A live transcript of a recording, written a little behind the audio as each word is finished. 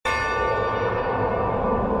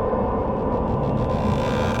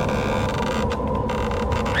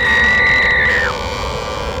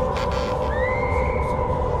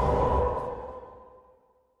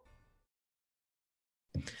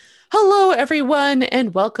everyone,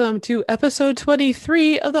 and welcome to episode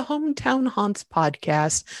 23 of the Hometown Haunts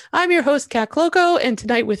podcast. I'm your host, Kat Cloco, and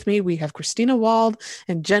tonight with me we have Christina Wald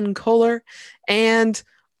and Jen Kohler. And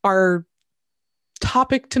our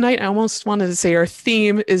topic tonight, I almost wanted to say our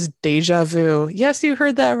theme is deja vu. Yes, you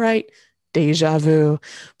heard that right. Deja vu.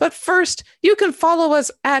 But first, you can follow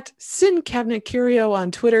us at Sin Cabinet Curio on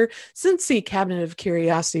Twitter, Cincy Cabinet of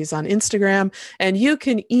Curiosities on Instagram, and you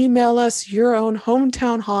can email us your own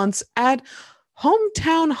hometown haunts at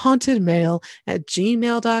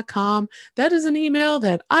hometownhauntedmail@gmail.com. That is an email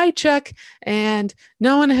that I check and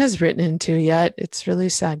no one has written into yet. It's really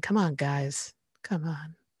sad. Come on, guys. Come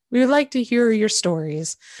on. We would like to hear your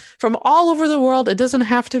stories from all over the world. It doesn't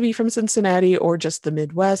have to be from Cincinnati or just the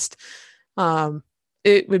Midwest.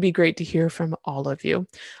 It would be great to hear from all of you.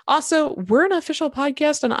 Also, we're an official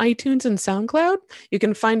podcast on iTunes and SoundCloud. You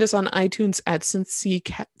can find us on iTunes at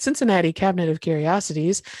Cincinnati Cabinet of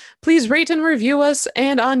Curiosities. Please rate and review us,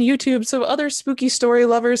 and on YouTube so other spooky story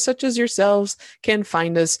lovers such as yourselves can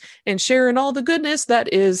find us and share in all the goodness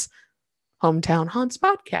that is Hometown Haunts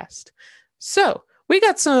Podcast. So, we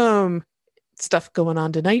got some stuff going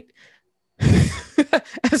on tonight.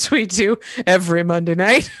 As we do every Monday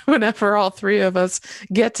night whenever all three of us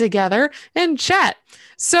get together and chat.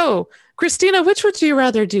 So, Christina, which would you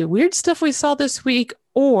rather do? Weird stuff we saw this week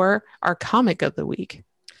or our comic of the week?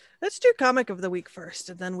 Let's do comic of the week first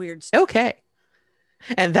and then weird stuff. Okay.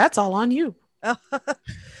 And that's all on you.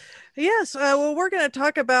 Yes. Well, we're going to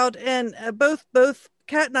talk about, and both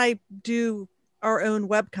Kat and I do our own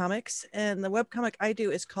webcomics, and the webcomic I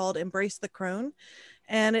do is called Embrace the Crone,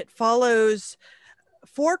 and it follows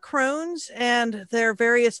 4 crones and their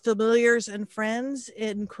various familiars and friends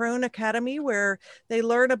in Crone Academy, where they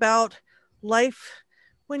learn about life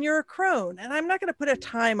when you're a crone. And I'm not going to put a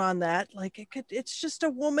time on that. Like it's just a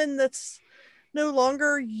woman that's no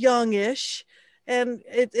longer youngish, and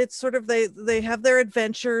it's sort of they have their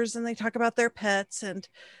adventures and they talk about their pets, and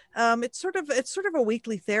it's sort of a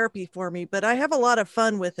weekly therapy for me, but I have a lot of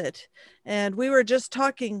fun with it. And we were just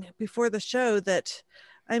talking before the show that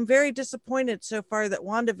I'm very disappointed so far that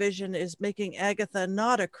WandaVision is making Agatha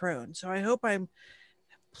not a crone. So I hope I'm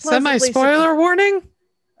semi-spoiler warning.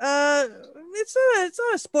 It's not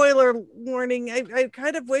a spoiler warning. I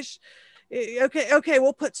kind of wish. Okay,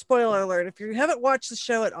 we'll put spoiler alert. If you haven't watched the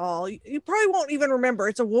show at all, you probably won't even remember.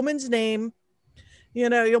 It's a woman's name. You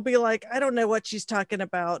know, you'll be like, I don't know what she's talking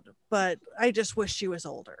about, but I just wish she was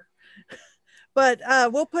older. But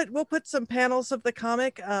we'll put some panels of the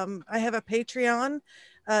comic. I have a Patreon.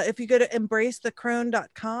 If you go to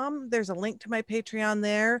embracethecrone.com, there's a link to my Patreon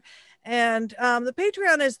there. And the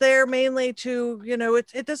Patreon is there mainly to, you know,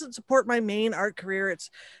 it doesn't support my main art career. It's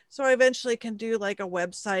so I eventually can do like a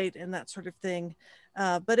website and that sort of thing.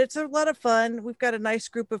 But it's a lot of fun. We've got a nice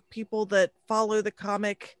group of people that follow the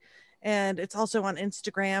comic, and it's also on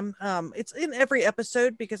Instagram. It's in every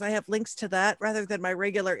episode because I have links to that rather than my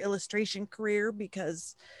regular illustration career,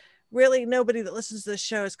 because really nobody that listens to this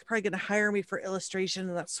show is probably going to hire me for illustration,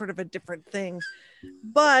 and that's sort of a different thing.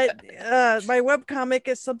 But my webcomic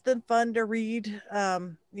is something fun to read.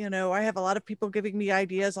 You know, I have a lot of people giving me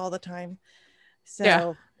ideas all the time.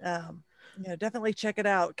 So you know, definitely check it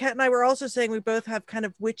out. Kat and I were also saying we both have kind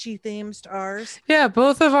of witchy themes to ours. Yeah,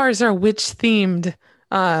 both of ours are witch themed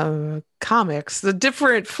comics, the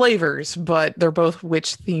different flavors, but they're both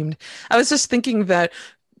witch themed. I was just thinking that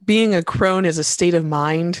being a crone is a state of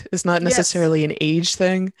mind, is not necessarily an age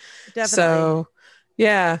thing. Definitely. So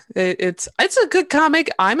yeah, it's a good comic.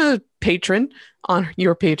 I'm a patron on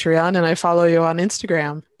your Patreon and I follow you on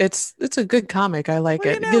Instagram. It's a good comic. I like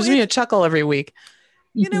it. It gives me a chuckle every week.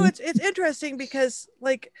 You know, it's interesting because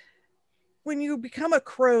like when you become a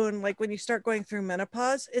crone, like when you start going through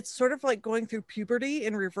menopause, it's sort of like going through puberty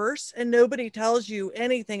in reverse, and nobody tells you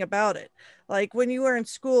anything about it. Like when you were in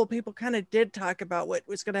school, people kind of did talk about what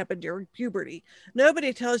was going to happen during puberty.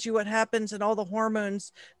 Nobody tells you what happens and all the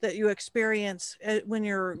hormones that you experience as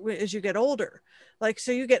you get older. Like,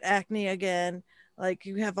 so you get acne again, like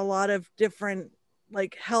you have a lot of different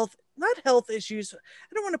like not health issues.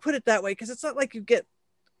 I don't want to put it that way, because it's not like you get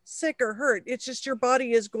sick or hurt. It's just your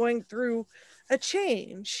body is going through a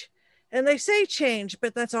change, and they say change,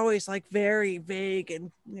 but that's always like very vague,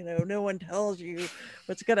 and you know, no one tells you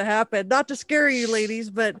what's going to happen. Not to scare you ladies,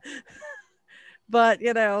 but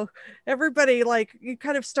you know, everybody, like, you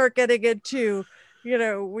kind of start getting into, you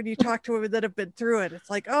know, when you talk to women that have been through it, it's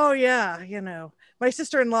like, oh yeah, you know, my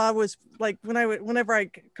sister-in-law was like, whenever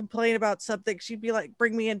I complain about something, she'd be like,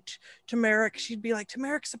 bring me in turmeric. She'd be like,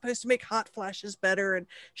 turmeric's supposed to make hot flashes better. And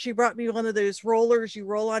she brought me one of those rollers you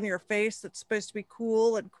roll on your face that's supposed to be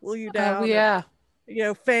cool and cool you down. Oh yeah.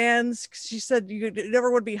 fans. She said you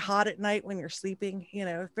never would be hot at night when you're sleeping.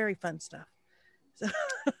 Very fun stuff. So,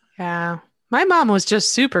 Yeah. My mom was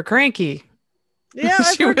just super cranky. yeah,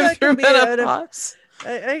 I've She heard went that through can be menopause.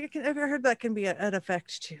 I've heard that can be an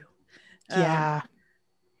effect too. Yeah.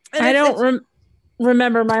 And I don't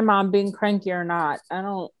remember my mom being cranky or not. I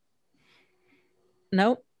don't.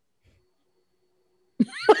 Nope.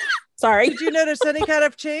 Sorry. Did you notice any kind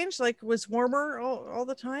of change? Like, was warmer all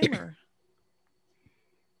the time, or?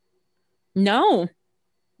 No.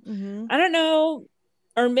 Mm-hmm. I don't know.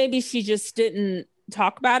 Or maybe she just didn't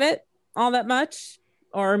talk about it all that much.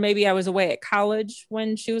 Or maybe I was away at college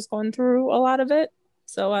when she was going through a lot of it.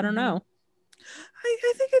 So I don't know.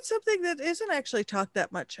 I think it's something that isn't actually talked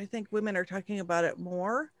that much. I think women are talking about it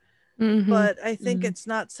more, Mhm. but I think it's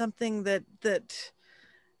not something that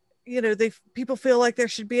people feel like there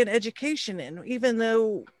should be an education in, even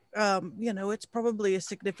though it's probably as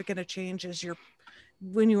significant a change as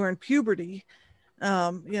when you were in puberty.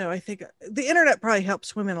 I think the internet probably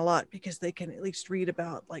helps women a lot because they can at least read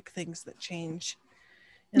about like things that change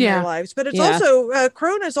in their lives. But it's also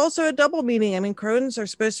crone is also a double meaning. I mean, crones are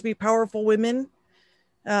supposed to be powerful women.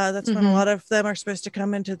 That's when a lot of them are supposed to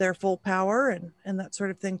come into their full power and that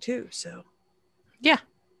sort of thing too. So yeah,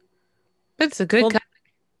 it's a good.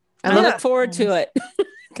 I look forward to it.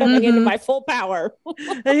 Coming into my full power.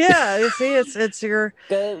 Yeah, you see, it's your,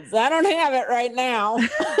 because I don't have it right now.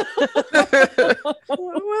 Well,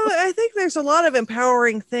 I think there's a lot of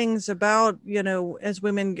empowering things about, as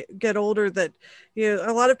women get older that,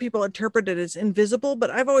 a lot of people interpret it as invisible, but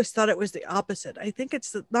I've always thought it was the opposite. I think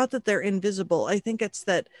it's not that they're invisible. I think it's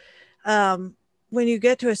that when you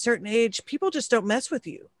get to a certain age, people just don't mess with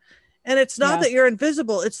you. And it's not that you're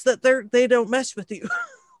invisible. It's that they don't mess with you.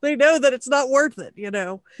 They know that it's not worth it,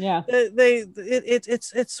 Yeah.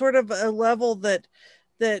 It's sort of a level that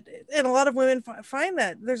and a lot of women find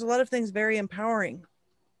that there's a lot of things very empowering,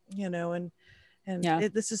 and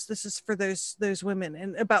this is for those women,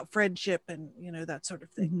 and about friendship and that sort of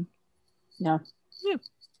thing. Yeah.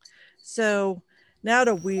 So now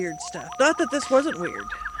to weird stuff. Not that this wasn't weird.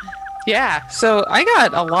 Yeah. So I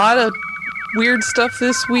got a lot of weird stuff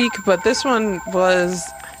this week, but this one was,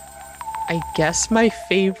 I guess, my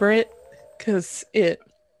favorite because it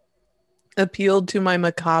appealed to my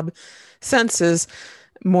macabre senses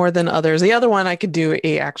more than others. The other one I could do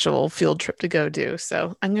a actual field trip to go do,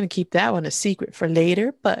 so I'm going to keep that one a secret for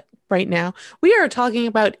later. But right now, we are talking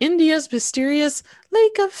about India's mysterious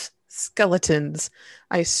Lake of Skeletons.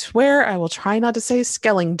 I swear I will try not to say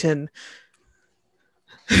skellington.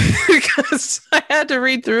 Because I had to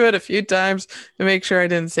read through it a few times to make sure I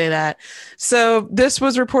didn't say that. So this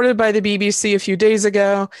was reported by the BBC a few days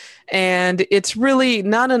ago, and it's really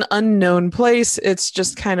not an unknown place. It's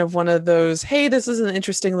just kind of one of those, hey, this is an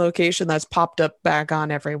interesting location that's popped up back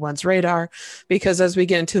on everyone's radar, because as we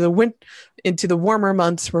get into the warmer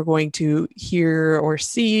months, we're going to hear or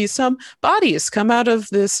see some bodies come out of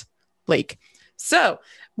this lake. So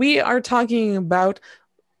we are talking about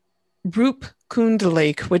Rupkund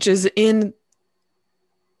Lake, which is in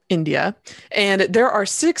India, and there are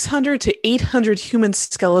 600 to 800 human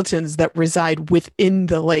skeletons that reside within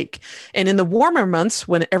the lake. And in the warmer months,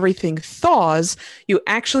 when everything thaws, you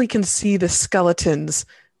actually can see the skeletons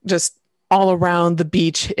just all around the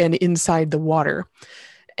beach and inside the water.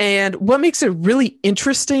 And what makes it really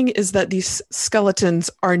interesting is that these skeletons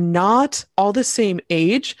are not all the same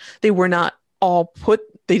age. They were not all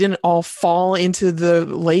they didn't all fall into the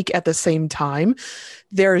lake at the same time.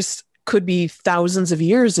 Could be thousands of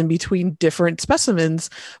years in between different specimens.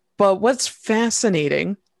 But what's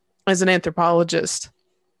fascinating as an anthropologist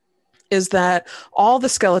is that all the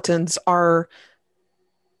skeletons are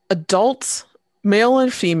adults, male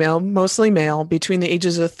and female, mostly male, between the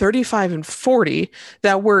ages of 35 and 40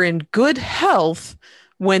 that were in good health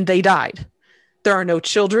when they died. There are no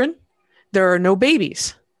children. There are no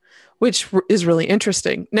babies, which is really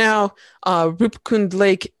interesting. Now, Rupkund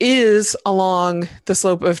Lake is along the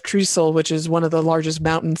slope of Trisol, which is one of the largest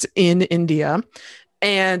mountains in India.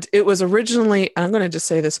 And it was originally, I'm going to just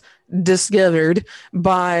say this, discovered in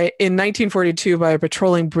 1942 by a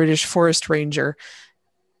patrolling British forest ranger.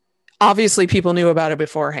 Obviously, people knew about it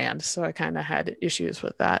beforehand, so I kind of had issues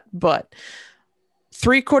with that. But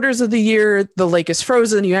 3/4 of the year, the lake is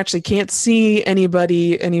frozen. You actually can't see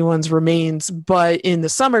anyone's remains. But in the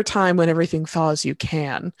summertime, when everything thaws, you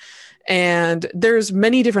can. And there's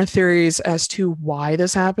many different theories as to why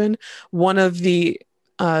this happened. One of the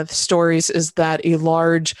stories is that a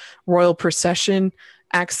large royal procession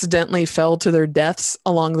accidentally fell to their deaths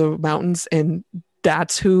along the mountains, and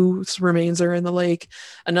that's whose remains are in the lake.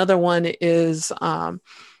 Another one is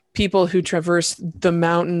people who traversed the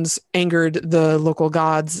mountains angered the local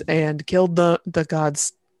gods and killed the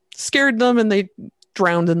gods, scared them, and they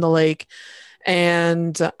drowned in the lake.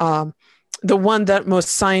 And the one that most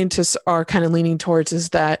scientists are kind of leaning towards is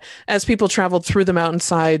that as people traveled through the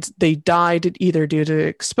mountainsides, they died either due to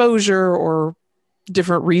exposure or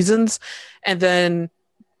different reasons, and then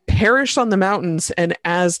perished on the mountains. And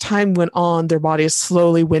as time went on, their bodies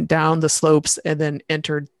slowly went down the slopes and then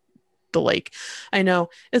entered the lake. I know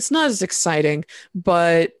it's not as exciting,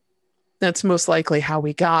 but that's most likely how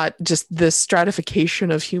we got just this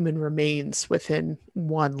stratification of human remains within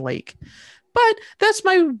one lake. But that's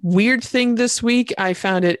my weird thing this week. I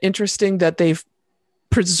found it interesting that they've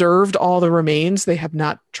preserved all the remains. They have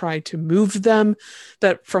not tried to move them,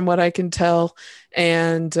 that from what I can tell.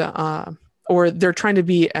 And or they're trying to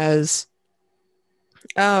be as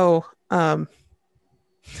oh,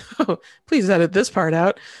 please edit this part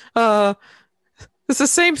out. It's the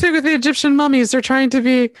same thing with the Egyptian mummies. They're trying to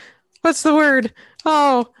be, what's the word?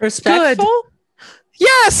 Oh, Respectful? good.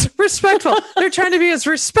 Yes, respectful. They're trying to be as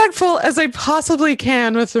respectful as they possibly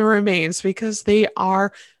can with the remains because they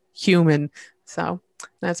are human. So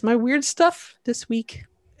that's my weird stuff this week.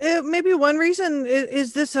 Maybe one reason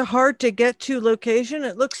is this a hard to get to location?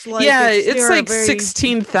 It looks like it's like very...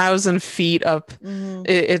 16,000 feet up. Mhm.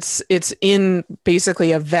 It's in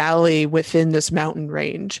basically a valley within this mountain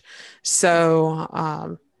range.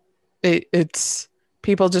 So it's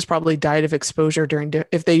people just probably died of exposure during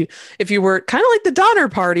if you were kind of like the Donner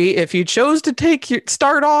Party, if you chose to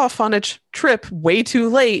start off on a trip way too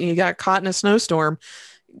late and you got caught in a snowstorm,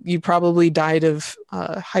 you probably died of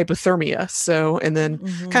hypothermia. So, and then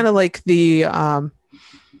kind of like the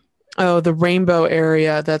Rainbow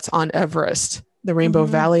area that's on Everest, the Rainbow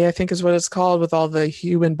Valley, I think is what it's called, with all the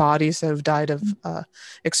human bodies that have died of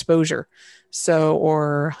exposure. So,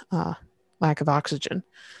 or lack of oxygen.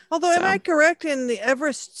 Although, am I correct in the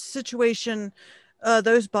Everest situation,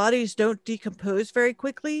 those bodies don't decompose very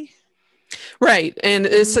quickly? Right. And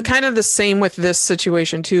it's kind of the same with this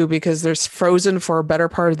situation too, because there's frozen for a better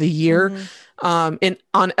part of the year. And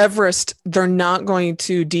on Everest, they're not going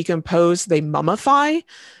to decompose. They mummify,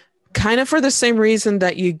 kind of for the same reason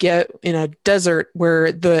that you get in a desert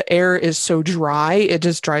where the air is so dry, it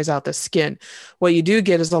just dries out the skin. What you do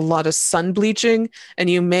get is a lot of sun bleaching, and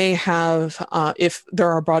you may have, if there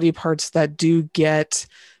are body parts that do get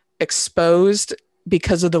exposed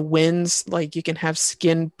because of the winds, like you can have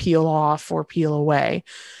skin peel off or peel away.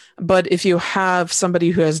 But if you have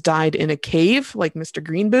somebody who has died in a cave, like Mr.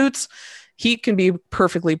 Green Boots, he can be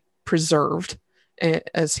perfectly preserved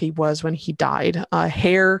as he was when he died.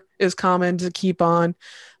 Hair is common to keep on.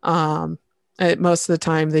 Most of the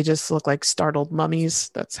time, they just look like startled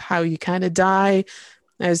mummies. That's how you kind of die.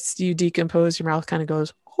 As you decompose, your mouth kind of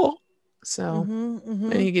goes, oh. So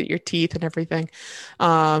and you get your teeth and everything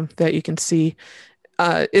that you can see.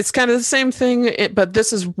 It's kind of the same thing, but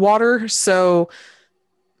this is water. So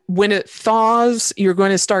when it thaws, you're going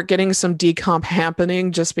to start getting some decomp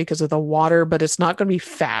happening just because of the water, but it's not going to be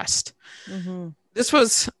fast. This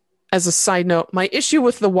was, as a side note, my issue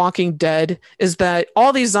with The Walking Dead is that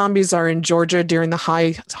all these zombies are in Georgia during the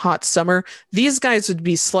hot summer. These guys would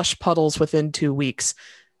be slush puddles within 2 weeks.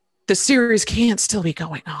 The series can't still be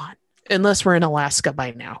going on unless we're in Alaska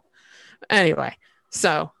by now. Anyway.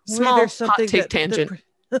 So, small hot take tangent.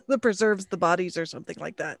 That preserves the bodies or something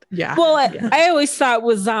like that. Yeah. Well, I always thought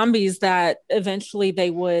with zombies that eventually they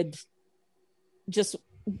would just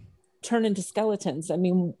turn into skeletons. I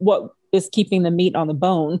mean, what is keeping the meat on the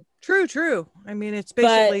bone? True. I mean, it's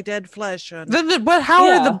basically dead flesh. But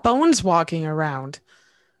how are the bones walking around?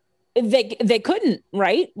 They couldn't,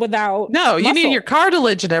 right? Without no, you need your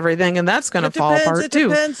cartilage and everything, and that's going to fall apart too. It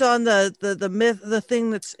depends on the myth, the thing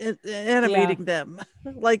that's animating them.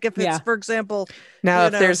 Like if it's, for example, now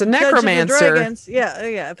if there's a necromancer,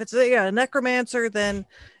 if it's a necromancer, then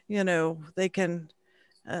they can.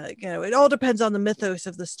 It all depends on the mythos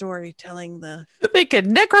of the story telling the. They could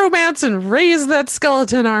necromance and raise that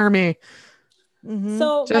skeleton army.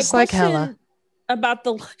 So just like Hela. About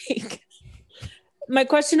the lake. My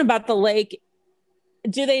question about the lake,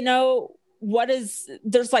 do they know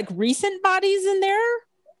there's like recent bodies in there?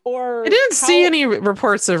 Or I didn't see any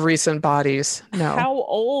reports of recent bodies. No. How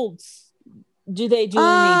old? Do they do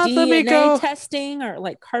any DNA testing or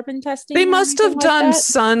like carbon testing? They must have done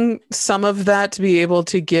some of that to be able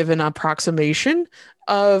to give an approximation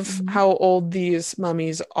of how old these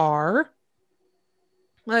mummies are.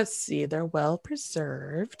 Let's see. They're well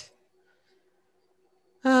preserved.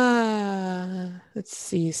 Let's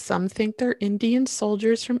see. Some think they're Indian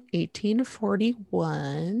soldiers from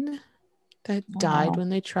 1841 that died when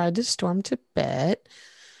they tried to storm Tibet.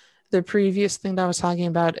 the previous thing that I was talking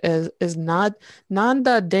about is not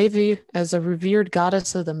Nanda Devi as a revered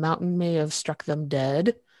goddess of the mountain may have struck them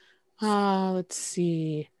dead. Let's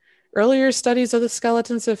see. Earlier studies of the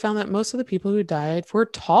skeletons have found that most of the people who died were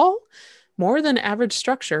tall, more than average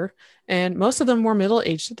structure, and most of them were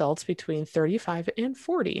middle-aged adults between 35 and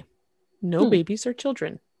 40. No babies or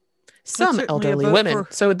children. Some certainly a elderly vote women.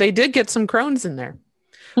 for- So they did get some crones in there.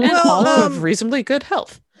 And Well, all of reasonably good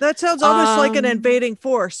health. That sounds almost like an Um, invading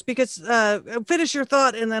force. Because finish your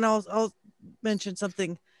thought, and then I'll mention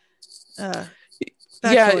something. Yeah,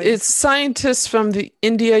 Factoid. it's scientists from the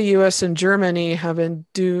India, US, and Germany have been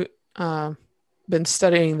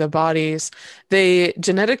studying the bodies. They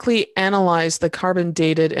genetically analyzed the carbon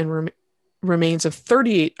dated and remains of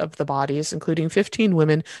 38 of the bodies, including 15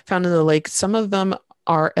 women found in the lake. Some of them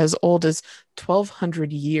are as old as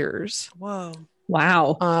 1,200 years. Whoa.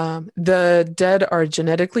 Wow. The dead are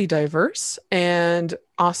genetically diverse, and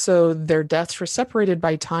also their deaths were separated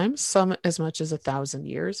by time, some as much as 1,000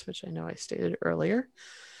 years, which I know I stated earlier.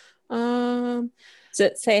 Does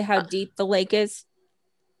it say how deep the lake is?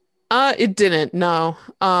 It didn't, no.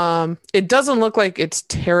 It doesn't look like it's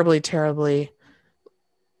terribly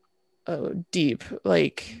deep.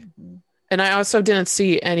 Like, and I also didn't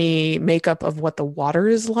see any makeup of what the water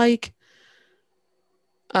is like.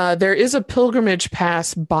 There is a pilgrimage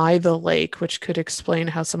pass by the lake, which could explain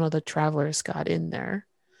how some of the travelers got in there.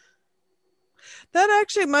 That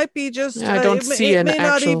actually might be just. Yeah, I don't see an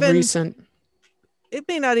actual recent. It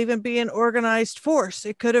may not even be an organized force.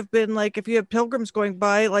 It could have been like if you had pilgrims going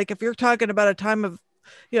by, like if you're talking about a time of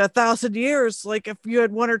 1,000 years, like if you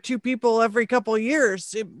had one or two people every couple of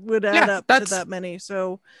years, it would add up to that many.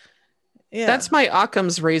 So yeah, that's my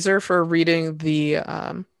Occam's razor for reading the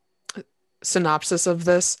synopsis of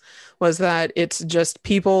this, was that it's just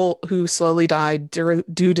people who slowly died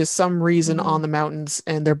due to some reason on the mountains,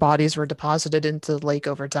 and their bodies were deposited into the lake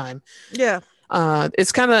over time. Yeah.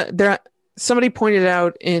 It's kind of there. Somebody pointed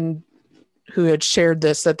out who had shared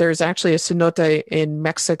this, that there's actually a cenote in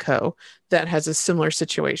Mexico that has a similar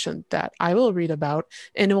situation that I will read about,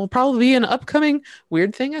 and it will probably be an upcoming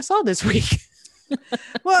weird thing I saw this week.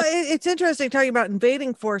 Well, it's interesting talking about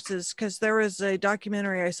invading forces, because there was a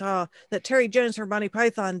documentary I saw that Terry Jones from Monty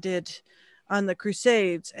Python did on the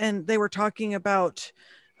Crusades, and they were talking about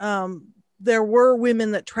there were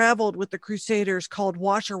women that traveled with the Crusaders called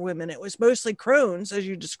washerwomen. It was mostly crones, as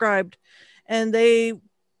you described, and they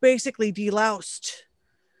basically deloused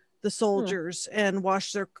the soldiers and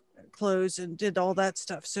washed their clothes and did all that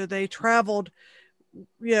stuff. So they traveled,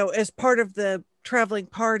 as part of the traveling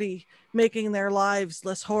party, making their lives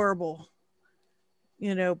less horrible,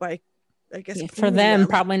 by, I guess, for them,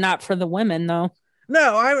 probably not for the women though.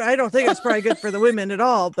 No, I don't think it's probably good for the women at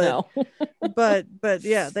all, but No. but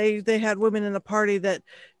yeah, they had women in the party, that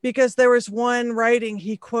because there was one writing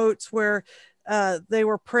he quotes where they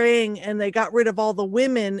were praying and they got rid of all the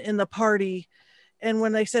women in the party, and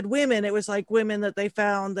when they said women, it was like women that they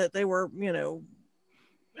found that they were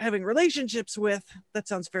having relationships with. That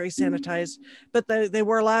sounds very sanitized, but they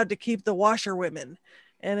were allowed to keep the washerwomen,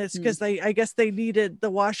 and it's because I guess they needed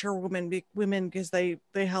the washerwomen women because they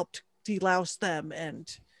helped delouse them and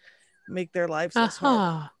make their lives less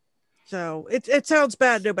hard. So it sounds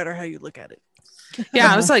bad no matter how you look at it.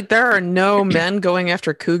 Yeah, I was like, there are no men going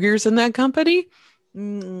after cougars in that company.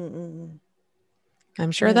 Mm-mm.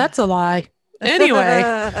 I'm sure that's a lie.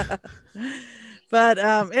 Anyway. But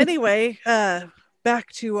anyway,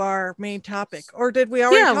 back to our main topic. Or did we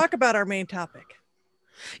already talk about our main topic?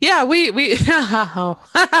 Yeah, we See,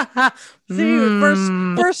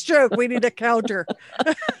 first joke, we need a counter.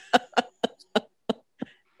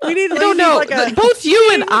 We need. I don't know. Both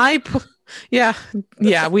you and I. Yeah.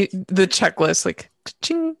 We the checklist, like,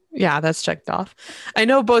 ching. Yeah, that's checked off. I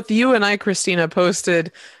know both you and I, Christina,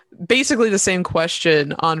 posted basically the same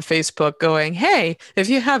question on Facebook, going, "Hey, if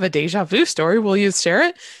you have a deja vu story, will you share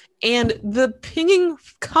it?" And the pinging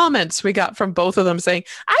comments we got from both of them saying,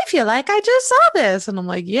 "I feel like I just saw this," and I'm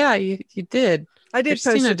like, "Yeah, you did." I did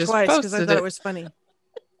Christina post it just twice because I posted thought it was funny.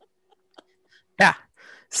 Yeah.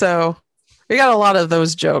 So we got a lot of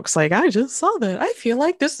those jokes. Like, I just saw that. I feel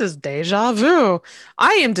like this is deja vu.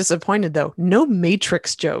 I am disappointed, though. No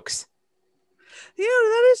Matrix jokes. Yeah,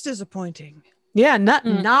 that is disappointing. Yeah,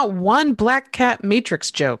 not one Black Cat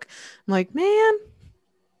Matrix joke. I'm like, man.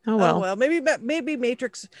 Oh well. Maybe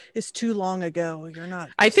Matrix is too long ago. You're not.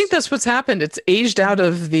 I think that's what's happened. It's aged out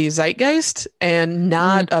of the zeitgeist and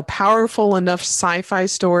not a powerful enough sci-fi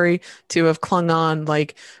story to have clung on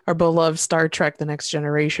like our beloved Star Trek: The Next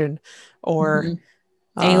Generation or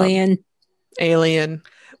Alien.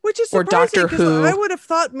 Which is Or surprising Doctor because Who. I would have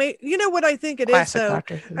thought, you know what I think it is Classic though?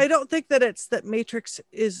 Doctor Who. I don't think that it's that Matrix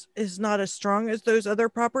is not as strong as those other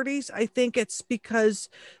properties. I think it's because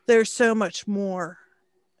there's so much more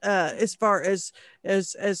as far as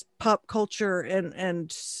pop culture and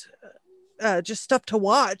just stuff to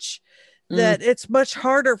watch, that it's much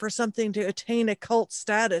harder for something to attain a cult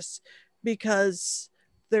status because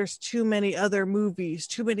there's too many other movies,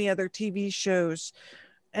 too many other TV shows,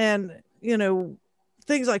 and you know,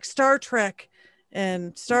 things like Star Trek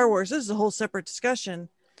and Star Wars. This is a whole separate discussion.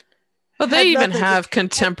 But they even have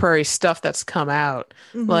contemporary stuff that's come out.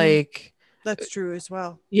 Like, that's true as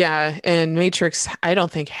well. Yeah, and Matrix, I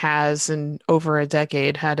don't think has in over a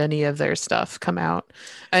decade had any of their stuff come out.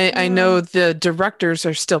 I know the directors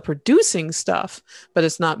are still producing stuff, but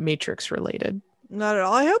it's not Matrix related. Not at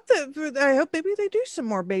all. I hope maybe they do some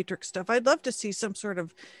more Matrix stuff. I'd love to see some sort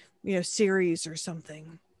of, series or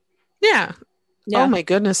something. Yeah. Oh my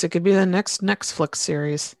goodness, it could be the next Netflix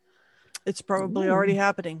series. It's probably already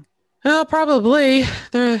happening. Well, probably.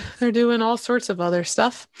 They're doing all sorts of other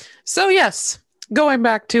stuff. So yes, going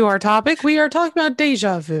back to our topic, we are talking about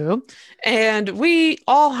deja vu, and we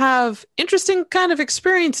all have interesting kind of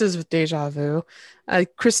experiences with deja vu.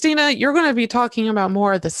 Christina, you're going to be talking about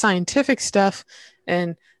more of the scientific stuff,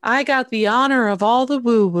 and I got the honor of all the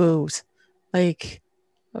woo-woos. Like,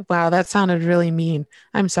 wow, that sounded really mean.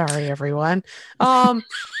 I'm sorry, everyone.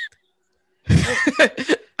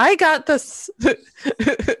 I got this.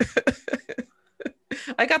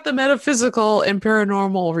 I got the metaphysical and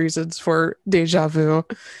paranormal reasons for deja vu.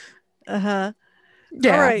 Yeah.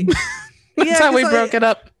 All right. That's how we broke it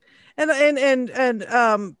up. And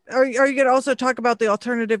are you going to also talk about the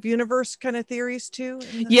alternative universe kind of theories too?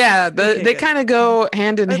 Yeah, they kind of go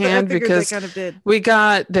hand in hand because kind of did. We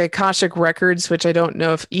got the Akashic Records, which I don't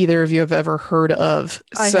know if either of you have ever heard of.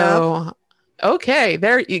 I have. Okay,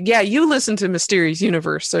 you listen to Mysterious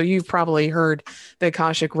Universe, so you've probably heard the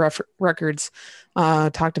Akashic Records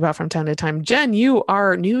talked about from time to time. Jen, you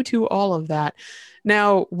are new to all of that.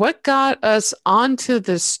 Now, what got us onto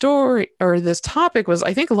this story or this topic was,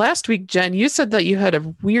 I think last week, Jen, you said that you had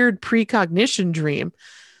a weird precognition dream.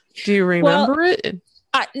 Do you remember it?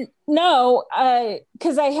 No,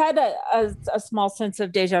 because I had a small sense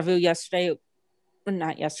of deja vu last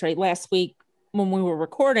week when we were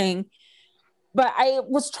recording. But I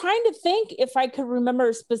was trying to think if I could remember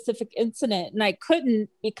a specific incident, and I couldn't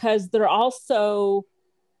because they're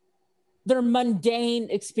mundane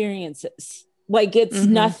experiences. Like it's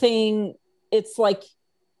nothing. It's like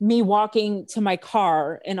me walking to my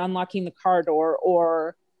car and unlocking the car door,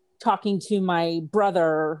 or talking to my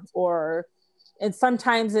brother, and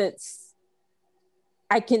sometimes and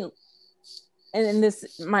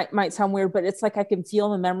this might sound weird, but it's like I can feel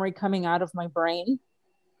the memory coming out of my brain.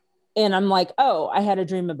 And I'm like, oh, I had a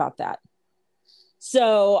dream about that.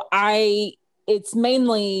 So it's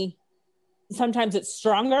mainly, sometimes it's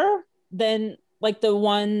stronger than, like the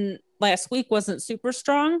one last week wasn't super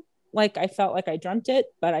strong. Like I felt like I dreamt it,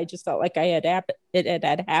 but I just felt like it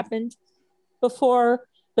had happened before.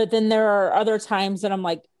 But then there are other times that I'm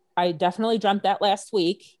like, I definitely dreamt that last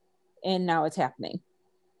week and now it's happening.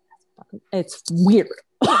 It's weird.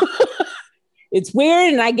 It's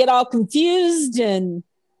weird. And I get all confused and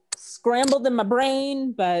scrambled in my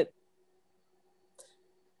brain, and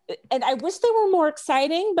I wish they were more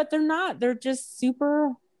exciting, but they're not. They're just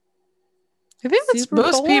super. I think that's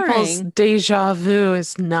most boring. People's deja vu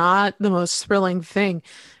is not the most thrilling thing.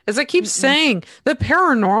 As I keep saying, the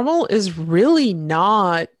paranormal is really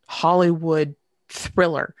not Hollywood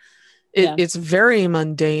thriller. It's very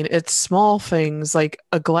mundane. It's small things like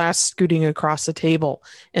a glass scooting across the table,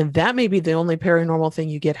 and that may be the only paranormal thing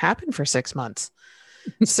you get happen for 6 months.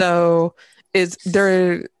 So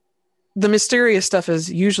the mysterious stuff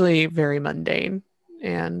is usually very mundane,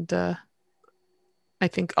 and I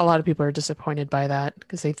think a lot of people are disappointed by that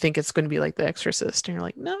because they think it's going to be like The Exorcist, and you're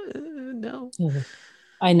like, no.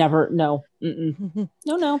 I never no.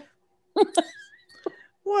 No.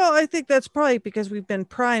 Well, I think that's probably because we've been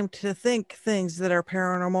primed to think things that are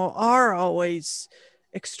paranormal are always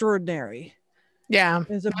extraordinary. Yeah.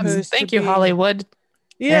 As opposed Thank you, Hollywood.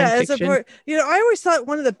 Yeah, as a I always thought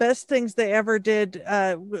one of the best things they ever did,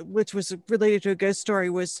 which was related to a ghost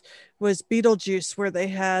story, was Beetlejuice, where they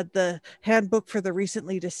had the handbook for the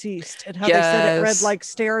recently deceased and how they said it read like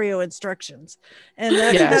stereo instructions, and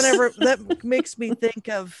that that makes me think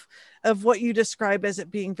of what you describe as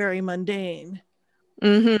it being very mundane.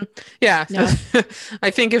 Yeah.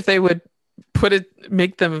 I think if they would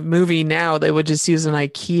make the movie now, they would just use an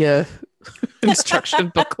IKEA instruction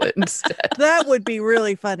booklet instead. That would be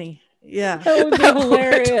really funny. Yeah, that would be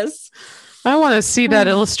hilarious. I want to see that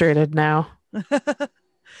illustrated now.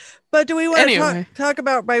 But do we want Anyway. to talk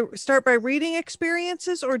about start by reading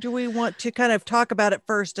experiences, or do we want to kind of talk about it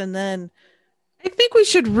first and then? I think we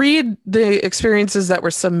should read the experiences that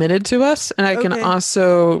were submitted to us, and I can Okay.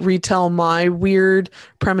 also retell my weird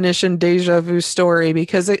premonition deja vu story,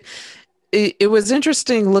 because it was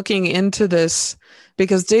interesting looking into this,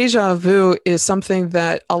 because deja vu is something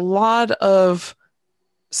that a lot of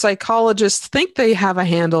psychologists think they have a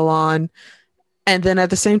handle on, and then at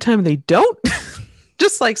the same time they don't.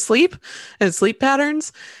 Just like sleep and sleep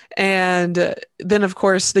patterns. And then of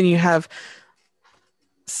course then you have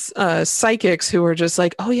psychics who are just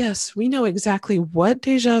like, oh yes, we know exactly what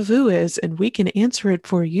deja vu is and we can answer it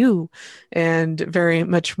for you, and very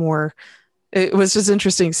much more. It was just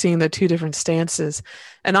interesting seeing the two different stances.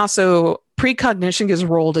 And also precognition gets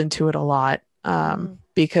rolled into it a lot,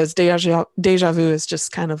 because deja vu is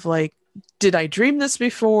just kind of like, did I dream this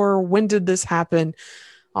before? When did this happen?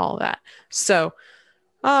 All that. So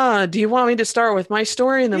do you want me to start with my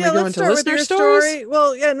story and then we go into listener stories?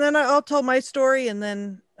 Well, yeah, and then I'll tell my story, and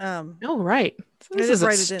then Oh, right. So this did is a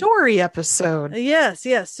write it in. story episode. Yes.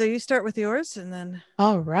 So you start with yours, and then.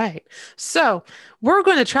 All right. So we're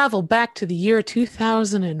going to travel back to the year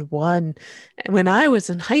 2001, when I was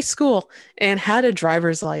in high school and had a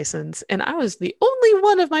driver's license. And I was the only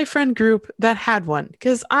one of my friend group that had one,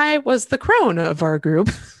 because I was the crone of our group.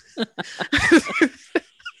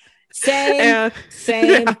 Same.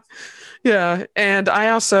 Yeah. And I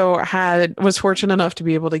also was fortunate enough to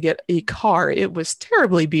be able to get a car. It was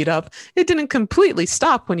terribly beat up. It didn't completely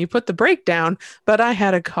stop when you put the brake down, but I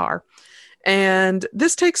had a car. And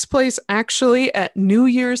this takes place actually at New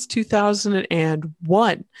Year's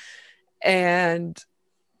 2001. And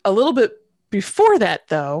a little bit before that,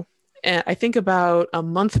 though, I think about a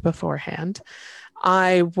month beforehand,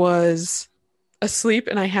 I was asleep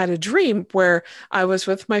and I had a dream where I was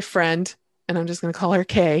with my friend, and I'm just going to call her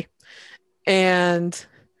Kay. And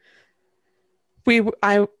we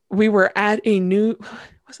were at a new,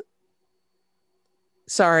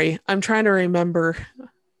 sorry, I'm trying to remember.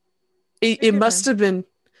 It must have been,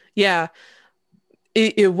 yeah.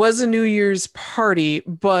 It was a New Year's party,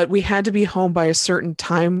 but we had to be home by a certain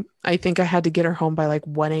time. I think I had to get her home by like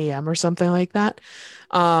 1 a.m. or something like that.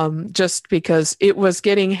 Just because it was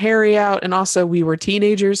getting hairy out, and also we were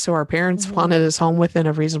teenagers, so our parents wanted us home within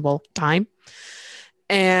a reasonable time.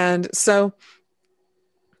 And so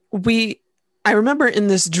I remember in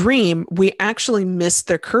this dream, we actually missed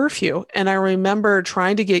the curfew. And I remember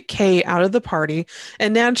trying to get Kay out of the party.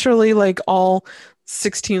 And naturally, like all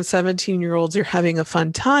 16, 17-year-olds, you're having a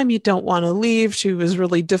fun time. You don't want to leave. She was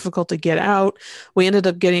really difficult to get out. We ended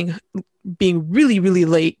up being really, really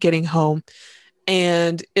late getting home.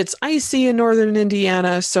 And it's icy in northern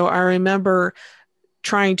Indiana. So I remember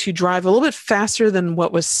trying to drive a little bit faster than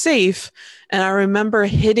what was safe. And I remember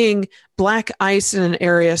hitting black ice in an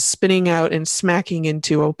area, spinning out and smacking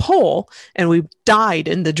into a pole. And we died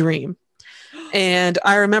in the dream. And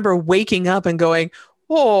I remember waking up and going,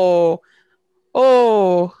 oh,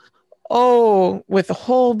 with a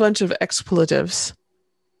whole bunch of expletives,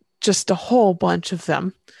 just a whole bunch of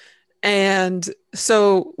them. And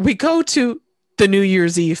so we go to the New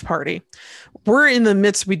Year's Eve party. We're in the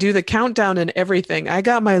midst, we do the countdown and everything. I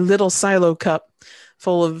got my little silo cup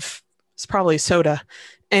full of, it's probably soda.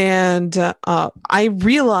 And I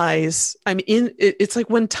realize it's like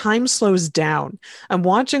when time slows down. I'm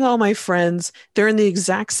watching all my friends. They're in the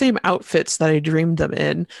exact same outfits that I dreamed them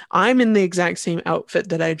in. I'm in the exact same outfit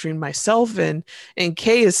that I dreamed myself in. And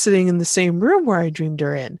Kay is sitting in the same room where I dreamed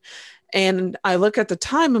her in. And I look at the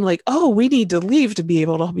time, I'm like, oh, we need to leave to be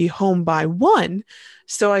able to be home by 1.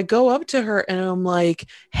 So I go up to her and I'm like,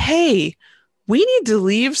 hey, we need to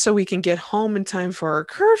leave so we can get home in time for our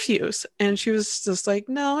curfews. And she was just like,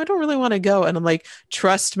 no, I don't really want to go. And I'm like,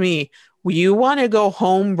 trust me, you want to go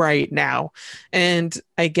home right now. And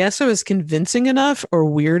I guess I was convincing enough or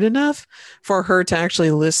weird enough for her to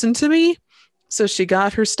actually listen to me. So she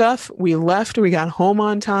got her stuff. We left. We got home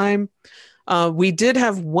on time. We did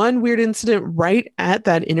have one weird incident right at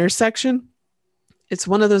that intersection. It's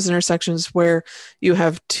one of those intersections where you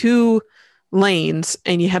have 2 lanes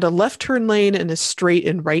and you had a left turn lane and a straight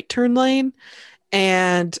and right turn lane.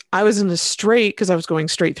 And I was in the straight because I was going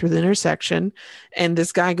straight through the intersection. And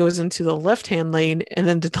this guy goes into the left-hand lane and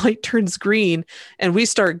then the light turns green and we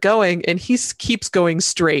start going and he keeps going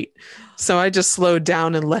straight. So I just slowed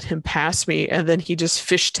down and let him pass me. And then he just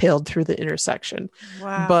fishtailed through the intersection.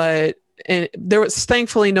 Wow. But and there was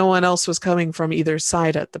thankfully no one else was coming from either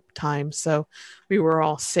side at the time, so we were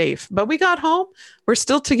all safe. But we got home. We're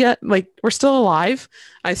still we're still alive.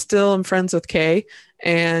 I still am friends with Kay,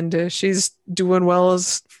 and she's doing well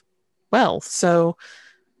as well. So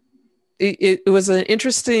it was an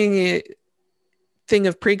interesting thing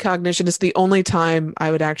of precognition. It's the only time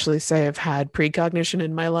I would actually say I've had precognition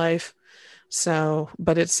in my life. So,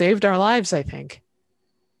 but it saved our lives, I think.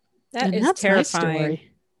 That is terrifying.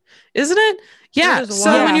 Isn't it? Yeah.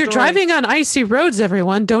 So when you're driving on icy roads,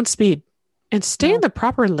 everyone, don't speed and stay in the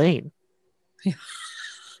proper lane.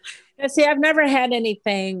 Yeah, see, I've never had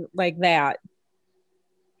anything like that.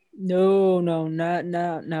 No.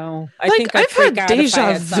 I think I've had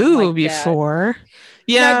deja vu before.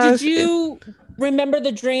 Yeah. Now, did you remember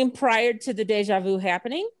the dream prior to the deja vu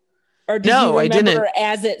happening? Or did you remember I didn't.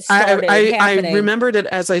 As it started happening? I remembered it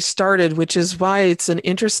as I started, which is why it's an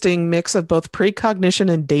interesting mix of both precognition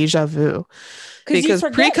and deja vu. Because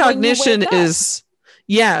precognition is,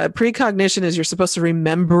 precognition is you're supposed to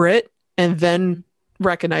remember it and then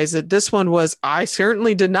recognize it. This one was, I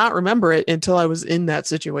certainly did not remember it until I was in that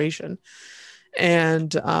situation.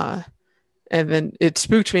 And then it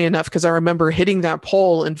spooked me enough because I remember hitting that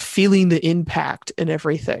pole and feeling the impact and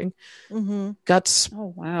everything. Mm-hmm. Guts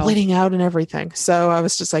bleeding out and everything. So I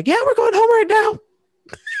was just like, yeah, we're going home right now.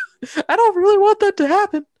 I don't really want that to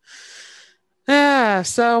happen.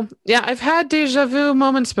 So I've had deja vu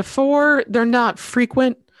moments before. They're not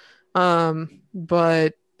frequent.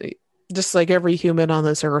 But just like every human on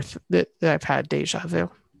this earth that I've had deja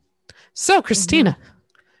vu. So Christina,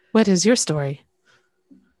 what is your story?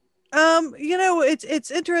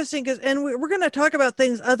 It's interesting because, and we're going to talk about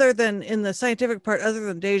things other than in the scientific part, other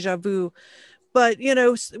than deja vu, but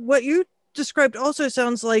what you described also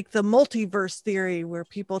sounds like the multiverse theory, where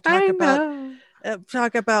people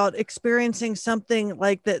talk about experiencing something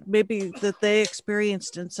like that, maybe that they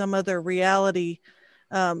experienced in some other reality,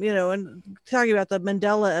 and talking about the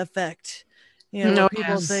Mandela effect,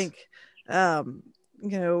 people think,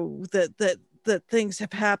 that things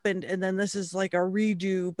have happened and then this is like a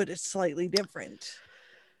redo, but it's slightly different.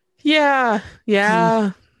 It's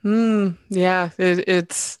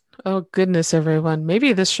oh goodness, everyone,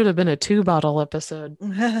 maybe this should have been a 2-bottle episode.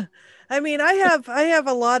 I mean, I have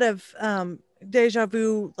a lot of deja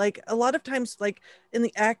vu, like a lot of times, like in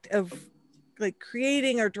the act of like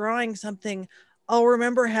creating or drawing something, I'll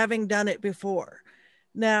remember having done it before.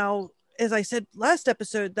 Now, as I said last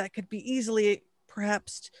episode, that could be easily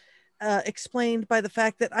perhaps explained by the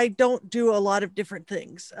fact that I don't do a lot of different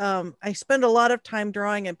things. I spend a lot of time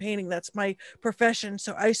drawing and painting. That's my profession.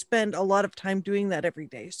 So I spend a lot of time doing that every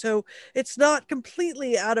day. So it's not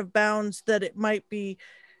completely out of bounds that it might be,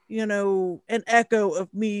 an echo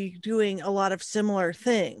of me doing a lot of similar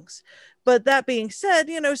things. But that being said,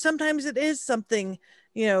 sometimes it is something,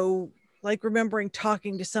 like remembering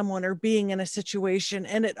talking to someone or being in a situation,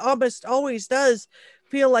 and it almost always does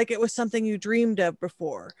feel like it was something you dreamed of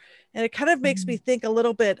before. And it kind of makes me think a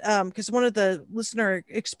little bit, because one of the listener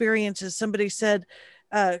experiences, somebody said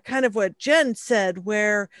kind of what Jen said,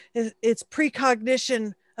 where it's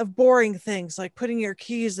precognition of boring things, like putting your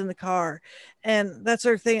keys in the car and that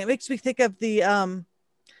sort of thing. It makes me think of the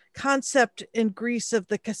concept in Greece of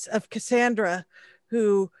Cassandra,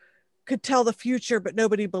 who could tell the future, but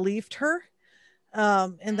nobody believed her.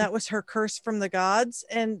 And that was her curse from the gods.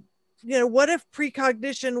 And, what if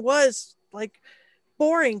precognition was like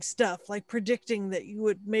boring stuff, like predicting that you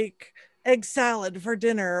would make egg salad for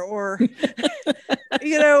dinner, or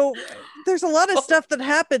there's a lot of stuff that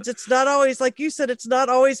happens. It's not always, like you said, it's not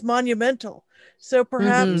always monumental. So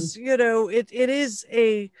perhaps it is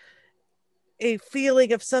a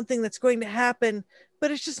feeling of something that's going to happen, but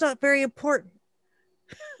it's just not very important.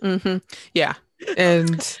 Yeah.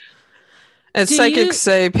 And as psychics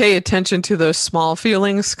say, pay attention to those small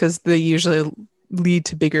feelings because they usually lead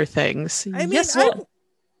to bigger things. I mean,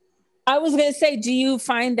 I was going to say, do you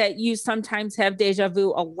find that you sometimes have deja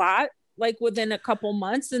vu a lot, like within a couple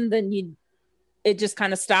months, and then it just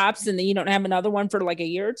kind of stops and then you don't have another one for like a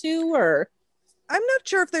year or two? Or I'm not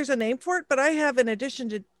sure if there's a name for it, but I have, in addition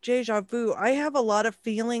to deja vu, I have a lot of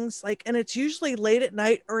feelings, like, and it's usually late at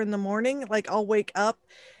night or in the morning. Like I'll wake up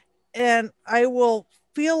and I will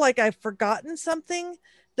feel like I've forgotten something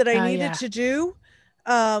that I needed to do,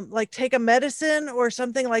 like take a medicine or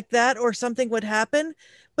something like that, or something would happen,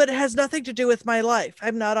 but it has nothing to do with my life.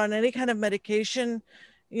 I'm not on any kind of medication,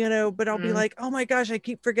 but I'll be like, oh my gosh, I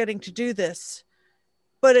keep forgetting to do this.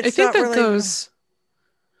 But it's not really.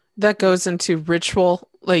 That goes into ritual.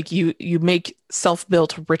 Like you make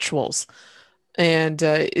self-built rituals, and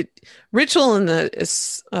ritual in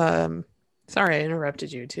the Sorry, I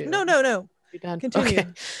interrupted you too. No. You done? Continue. Okay.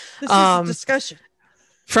 This is a discussion.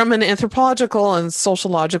 From an anthropological and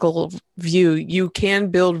sociological view, you can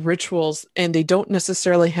build rituals, and they don't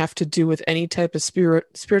necessarily have to do with any type of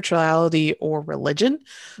spirituality or religion,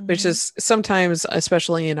 which is sometimes,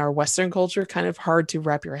 especially in our Western culture, kind of hard to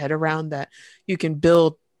wrap your head around, that you can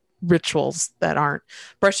build rituals that aren't.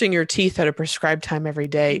 Brushing your teeth at a prescribed time every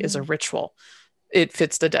day is a ritual. It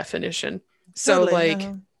fits the definition. So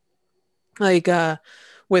Totally.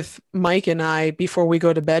 with Mike and I, before we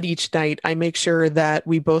go to bed each night, I make sure that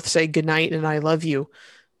we both say goodnight and I love you.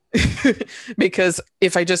 Because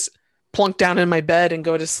if I just plunk down in my bed and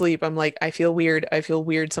go to sleep, I'm like, I feel weird.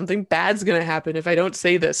 Something bad's going to happen if I don't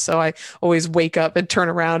say this. So I always wake up and turn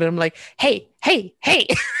around and I'm like, hey.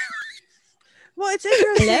 Well, it's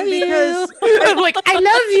interesting because I'm like, I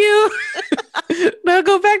love you. Now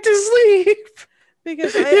go back to sleep.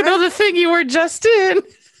 Because the thing you were just in.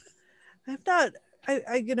 I've not,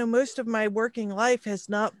 most of my working life has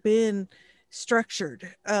not been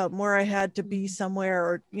structured, where I had to be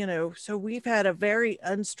somewhere, or, so we've had a very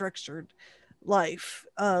unstructured life,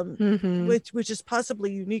 which is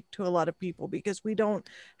possibly unique to a lot of people, because we don't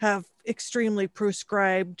have extremely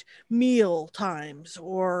prescribed meal times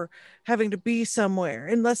or having to be somewhere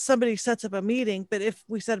unless somebody sets up a meeting. But if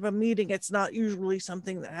we set up a meeting, it's not usually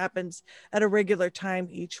something that happens at a regular time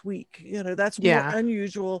each week. That's more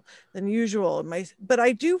unusual than usual. But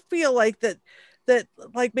I do feel like that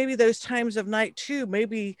like maybe those times of night too,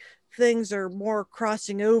 maybe things are more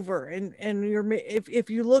crossing over, and if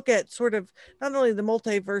you look at sort of not only the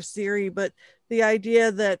multiverse theory, but the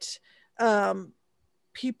idea that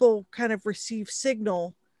people kind of receive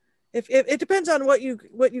signal, if it depends on what you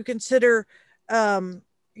consider, how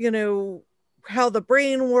the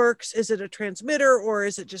brain works. Is it a transmitter or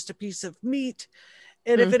is it just a piece of meat?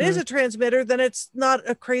 And if it is a transmitter, then it's not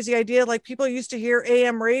a crazy idea. Like, people used to hear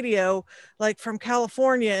AM radio, like from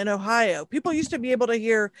California and Ohio. People used to be able to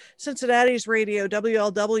hear Cincinnati's radio,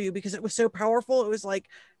 WLW, because it was so powerful. It was like,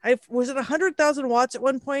 was it 100,000 watts at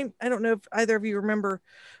one point? I don't know if either of you remember.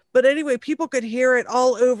 But anyway, people could hear it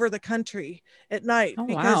all over the country at night.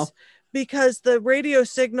 Because the radio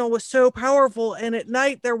signal was so powerful. And at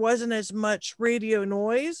night, there wasn't as much radio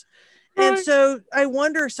noise. And so I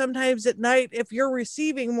wonder sometimes at night if you're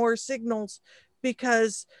receiving more signals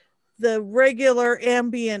because the regular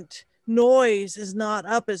ambient noise is not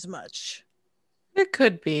up as much. It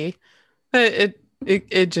could be.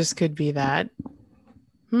 It just could be that.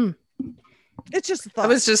 It's just a thought. I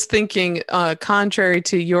was just thinking, contrary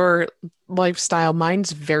to your lifestyle,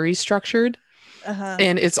 mine's very structured.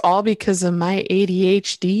 And it's all because of my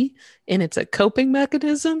ADHD, and it's a coping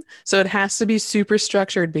mechanism. So it has to be super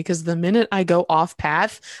structured, because the minute I go off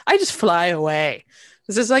path, I just fly away.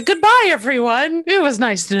 This is like, goodbye, everyone. It was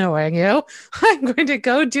nice knowing you. I'm going to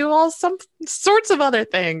go do some sorts of other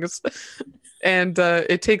things. And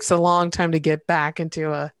it takes a long time to get back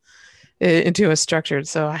into a structured.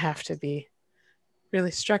 So I have to be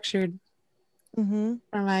really structured for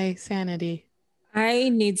my sanity. I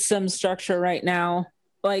need some structure right now.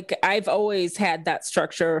 Like, I've always had that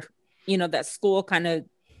structure, that school kind of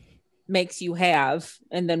makes you have,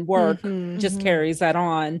 and then work just carries that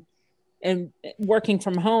on. And working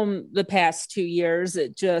from home the past 2 years,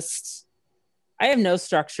 I have no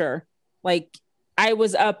structure. Like, I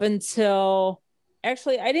was up until,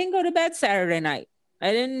 actually, I didn't go to bed Saturday night.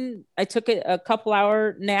 I took a couple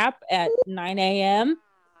hour nap at 9 a.m.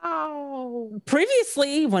 Oh.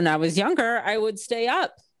 Previously, when I was younger, I would stay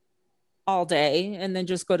up all day and then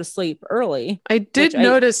just go to sleep early. I did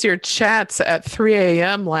notice your chats at 3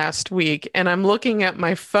 a.m. last week, and I'm looking at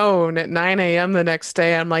my phone at 9 a.m. the next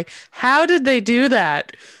day. I'm like, how did they do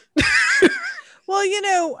that? Well,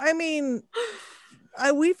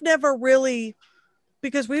 we've never really,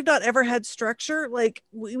 because we've not ever had structure. Like,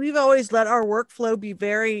 we've always let our workflow be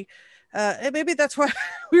very and maybe that's why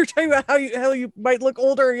we were talking about how you might look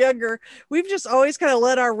older or younger. We've just always kind of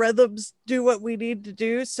let our rhythms do what we need to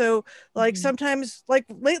do. So like sometimes, like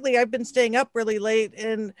lately, I've been staying up really late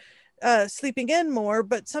and sleeping in more,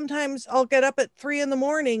 but sometimes I'll get up at 3 a.m.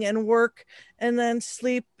 and work and then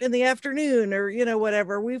sleep in the afternoon, or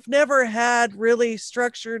whatever. We've never had really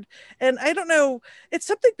structured, and I don't know, it's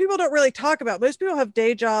something people don't really talk about. Most people have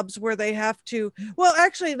day jobs where they have to, well,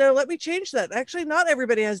 actually, no, let me change that. Actually, not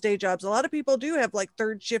everybody has day jobs. A lot of people do have like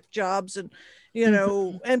third shift jobs, and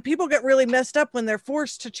and people get really messed up when they're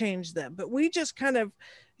forced to change them. But we just kind of,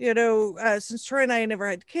 since Troy and I never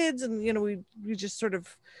had kids, and we just sort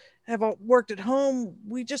of have worked at home,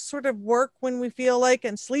 we just sort of work when we feel like,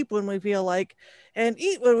 and sleep when we feel like, and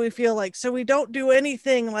eat when we feel like. So we don't do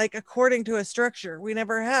anything like according to a structure. We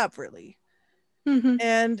never have, really. Mhm.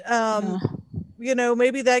 And Yeah. you know,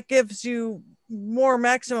 maybe that gives you more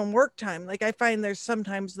maximum work time. Like I find there's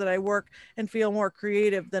sometimes that I work and feel more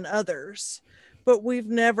creative than others, but we've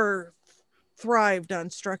never thrived on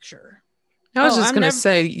structure. I was Oh, just I'm going to never.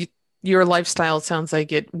 say, your lifestyle sounds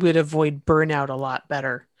like it would avoid burnout a lot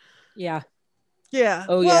better. Yeah. Yeah.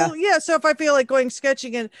 Oh yeah. Well, yeah. So if I feel like going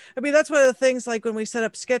sketching, and I mean, that's one of the things like when we set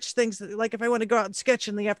up sketch things, like if I want to go out and sketch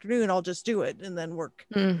in the afternoon, I'll just do it and then work.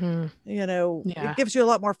 Hmm. You know, it Yeah. gives you a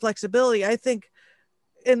lot more flexibility. I think,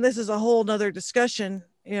 and this is a whole nother discussion,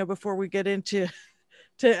 you know, before we get into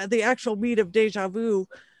to the actual meat of deja vu.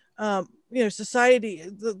 You know, society,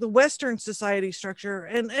 the Western society structure,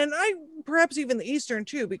 and I perhaps even the Eastern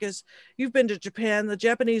too, because you've been to Japan. The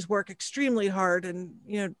Japanese work extremely hard, and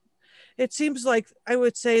you know, it seems like I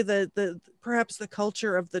would say that the perhaps the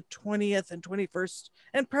culture of the 20th and 21st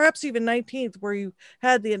and perhaps even 19th, where you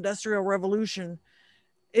had the Industrial Revolution,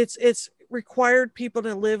 it's required people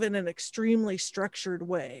to live in an extremely structured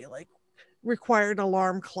way, like required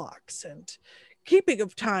alarm clocks and keeping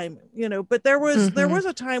of time, you know. But there Hmm. was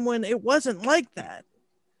a time when it wasn't like that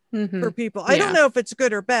Hmm. for people. I don't Yeah. know if it's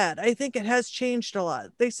good or bad. I think it has changed a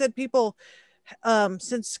lot. They said people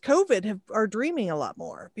since COVID are dreaming a lot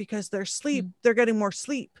more because they're getting more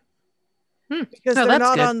sleep Hmm. because Oh,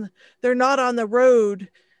 that's good. they're not on the road.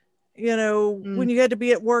 You know, Mm. when you had to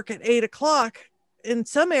be at work at 8 o'clock, in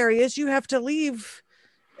some areas you have to leave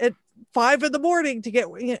at 5 in the morning to get,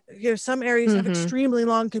 you know, some areas have Hmm. extremely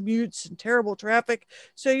long commutes and terrible traffic.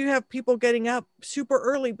 So you have people getting up super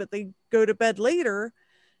early, but they go to bed later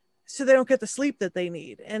so they don't get the sleep that they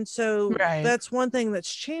need. And so Right. that's one thing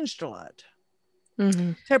that's changed a lot,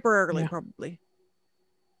 Hmm. temporarily, Yeah. probably.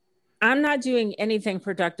 I'm not doing anything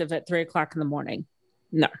productive at 3 o'clock in the morning.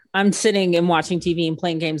 No, I'm sitting and watching TV and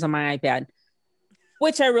playing games on my iPad,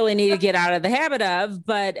 which I really need to get out of the habit of.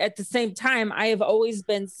 But at the same time, I have always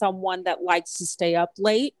been someone that likes to stay up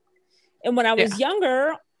late. And when I Yeah. was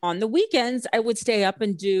younger, on the weekends, I would stay up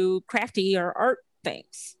and do crafty or art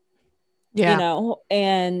things, you Yeah. know,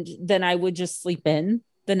 and then I would just sleep in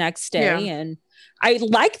the next Yeah. day. And I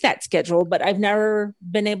like that schedule, but I've never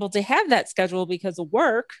been able to have that schedule because of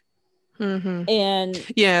work. Hmm. And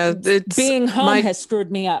Yeah. It's being home my, has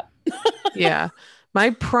screwed me up. yeah.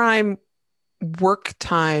 My prime work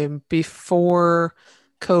time before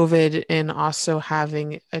COVID and also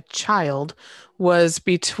having a child was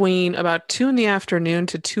between about 2 in the afternoon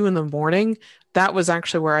to 2 in the morning. That was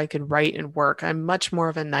actually where I could write and work. I'm much more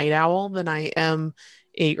of a night owl than I am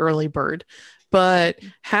a early bird. But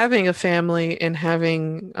having a family and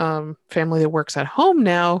having family that works at home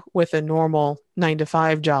now with a normal 9 to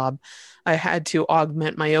 5 job, I had to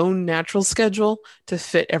augment my own natural schedule to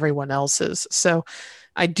fit everyone else's. So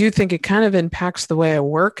I do think it kind of impacts the way I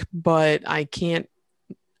work, but I can't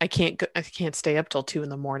stay up till 2 in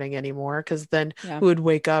the morning anymore because then Yeah. who would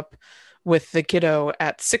wake up with the kiddo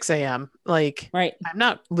at 6 a.m.? Like Right. I'm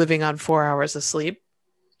not living on 4 hours of sleep.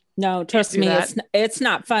 No, Can't trust do me, that. it's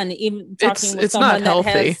not fun. Even It's talking with it's not someone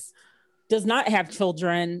that healthy. does not have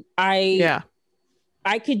children,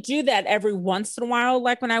 I could do that every once in a while.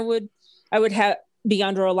 Like when I would have be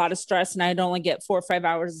under a lot of stress and I'd only get 4 or 5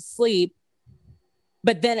 hours of sleep,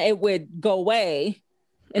 but then it would go away.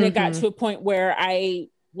 And it got Hmm. to a point where I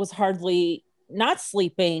was hardly not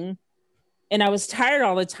sleeping and I was tired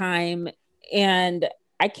all the time. And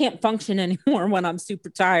I can't function anymore when I'm super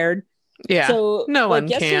tired. Yeah. So, No like one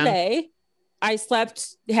can. yesterday, I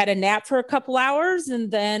slept, had a nap for a couple hours,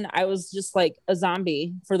 and then I was just like a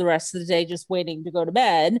zombie for the rest of the day, just waiting to go to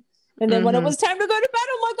bed. And then when it Hmm. was time to go to bed,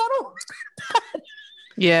 I'm like, I don't.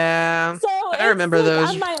 Yeah. So I it's remember like those.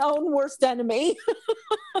 I'm my own worst enemy.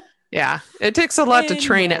 Yeah. It takes a lot to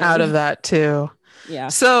train out of Anyway, that too. yeah.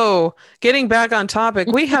 So, getting back on topic,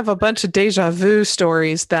 we have a bunch of deja vu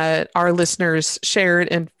stories that our listeners shared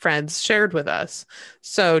and friends shared with us.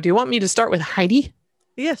 So, do you want me to start with Heidi?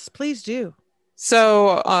 Yes, please do.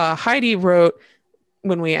 So, Heidi wrote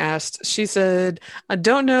when we asked, she said, I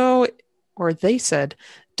don't know, or they said,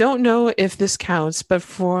 don't know if this counts, but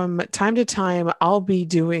from time to time, I'll be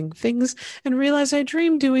doing things and realize I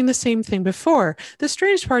dreamed doing the same thing before. The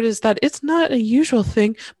strange part is that it's not a usual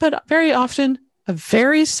thing, but very often a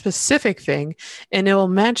very specific thing, and it will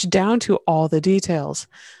match down to all the details.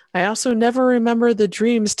 I also never remember the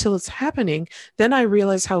dreams till it's happening. Then I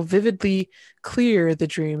realize how vividly clear the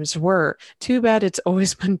dreams were. Too bad it's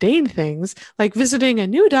always mundane things like visiting a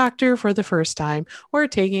new doctor for the first time or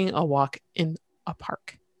taking a walk in a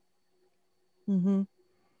park. Mm-hmm.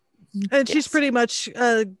 And she's Yes. pretty much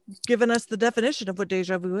given us the definition of what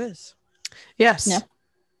deja vu is. Yes. Yeah.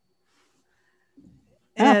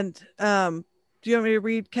 And do you want me to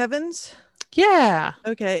read Kevin's? Yeah.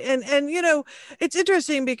 Okay. And you know, it's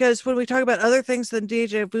interesting because when we talk about other things than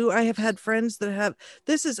deja vu, I have had friends that have,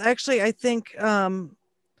 this is actually, I think,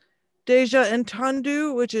 deja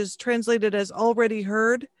entendu, which is translated as already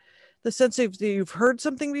heard, the sense of that you've heard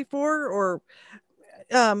something before, or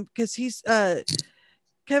because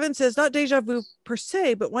Kevin says, not deja vu per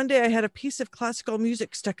se, but one day I had a piece of classical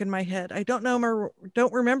music stuck in my head. I don't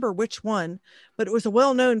remember which one, but it was a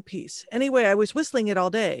well-known piece. Anyway, I was whistling it all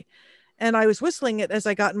day, and I was whistling it as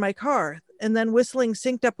I got in my car, and then whistling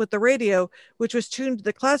synced up with the radio, which was tuned to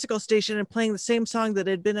the classical station and playing the same song that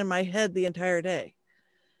had been in my head the entire day.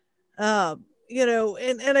 You know,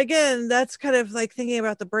 and again, that's kind of like thinking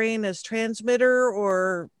about the brain as transmitter,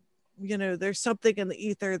 or, you know, there's something in the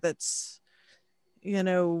ether that's, you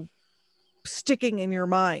know, sticking in your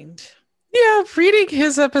mind. Yeah, reading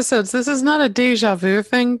his episodes, this is not a deja vu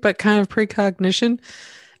thing, but kind of precognition.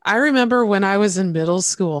 I remember when I was in middle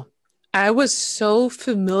school, I was so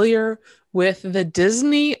familiar with the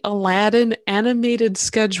Disney Aladdin animated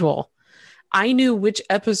schedule. I knew which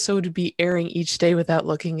episode would be airing each day without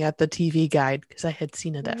looking at the TV guide because I had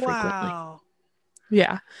seen it that frequently. Wow.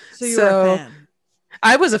 Yeah. So you were a fan.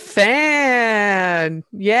 I was a fan.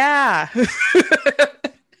 Yeah.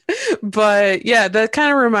 But yeah, that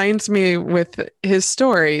kind of reminds me with his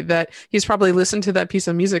story that he's probably listened to that piece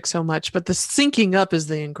of music so much, but the syncing up is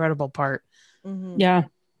the incredible part. Mm-hmm. Yeah.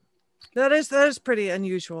 That is pretty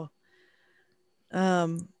unusual.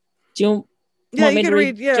 Do you Yeah, want you me can to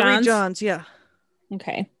read John's? John's, yeah.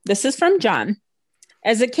 Okay. This is from John.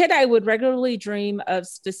 As a kid, I would regularly dream of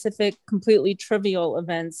specific, completely trivial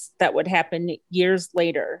events that would happen years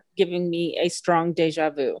later, giving me a strong deja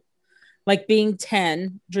vu. Like being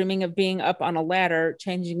 10, dreaming of being up on a ladder,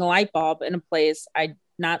 changing a light bulb in a place I'd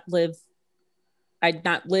not live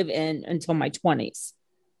in until my 20s.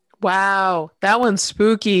 Wow, that one's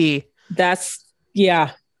spooky.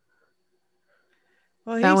 Yeah.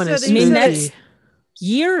 Well, that one is he spooky. that's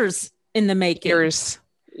years in the making. Years.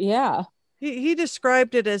 Yeah. He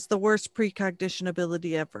described it as the worst precognition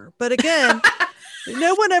ability ever. But again,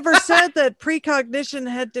 no one ever said that precognition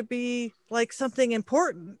had to be like something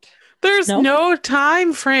important. There's no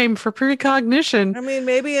time frame for precognition. I mean,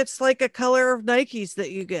 maybe it's like a color of Nikes that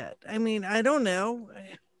you get. I mean, I don't know.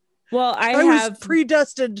 Well, I was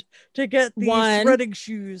predestined to get these running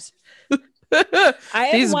shoes.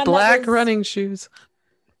 These black running shoes.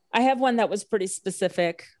 I have one that was pretty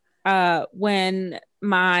specific. When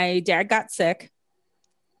my dad got sick,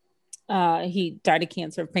 he died of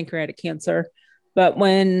cancer, pancreatic cancer. But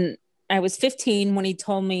when I was 15, when he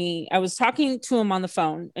told me, I was talking to him on the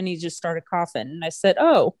phone and he just started coughing. And I said,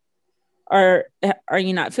 "Oh, are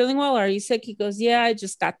you not feeling well? Are you sick?" He goes, "Yeah, I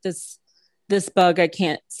just got this bug I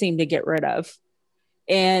can't seem to get rid of."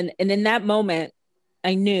 And in that moment,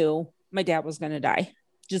 I knew my dad was going to die.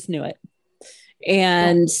 Just knew it.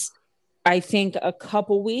 And I think a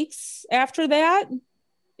couple weeks after that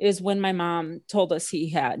is when my mom told us he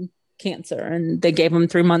had cancer, and they gave him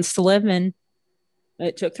 3 months to live, and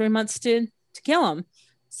it took 3 months to kill him.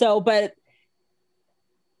 So, but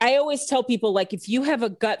I always tell people, like, if you have a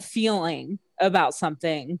gut feeling about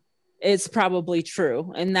something, it's probably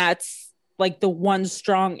true. And that's like the one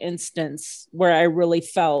strong instance where I really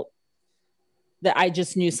felt that I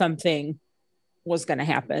just knew something was going to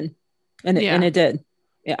happen. And it did.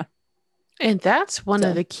 Yeah. And that's one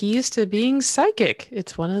of the keys to being psychic.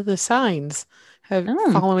 It's one of the signs of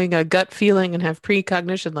following a gut feeling and have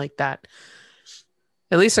precognition like that.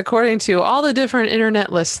 At least according to all the different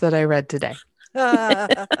internet lists that I read today.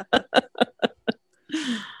 Well,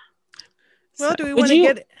 do we want to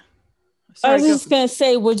get... Sorry, I was just going to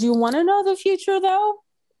say, would you want to know the future, though?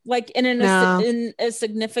 Like in a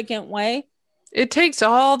significant way? It takes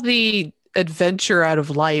all the adventure out of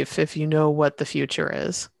life if you know what the future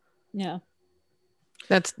is. Yeah.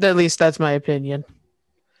 At least that's my opinion.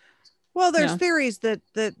 Well, there's theories that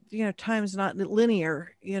you know, time's not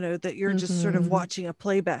linear, you know, that you're just sort of watching a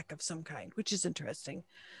playback of some kind, which is interesting.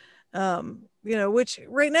 You know, which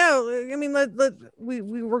right now, I mean, we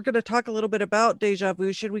were going to talk a little bit about deja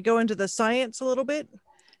vu. Should we go into the science a little bit,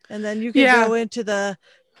 and then you can go into the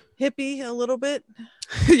hippie a little bit?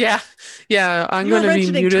 Yeah. I'm going to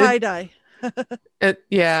be muted. Tie-dye.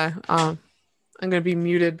 I'm going to be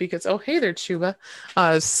muted because, oh, hey there, Chuba.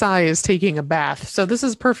 Sai is taking a bath. So this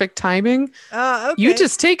is perfect timing. Okay. You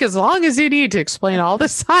just take as long as you need to explain all the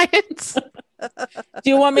science. Do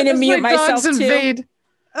you want me to mute myself too?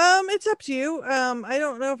 It's up to you. I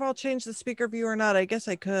don't know if I'll change the speaker view or not. I guess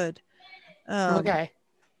I could. Okay.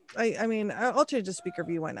 I mean, I'll change the speaker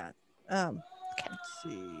view. Why not? Let's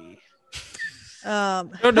see. I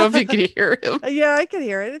don't know if you can hear him. Yeah, I can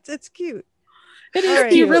hear it. It's cute. It All is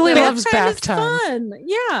right. He cute. really Bath loves time bath is time. fun.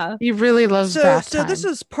 Yeah. He really loves bath So time. this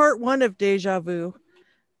is part 1 of Deja Vu,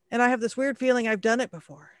 and I have this weird feeling I've done it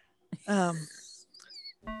before.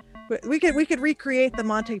 We could recreate the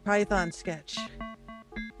Monty Python sketch.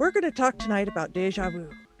 We're going to talk tonight about Deja Vu,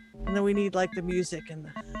 and then we need like the music and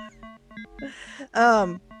the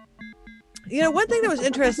one thing that was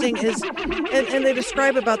interesting is, and they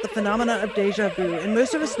describe about the phenomena of deja vu, and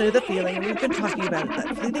most of us know the feeling, and we've been talking about it,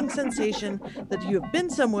 that fleeting sensation that you have been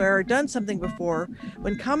somewhere or done something before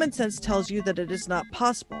when common sense tells you that it is not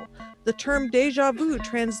possible. The term deja vu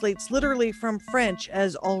translates literally from French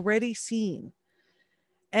as already seen.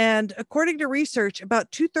 And according to research,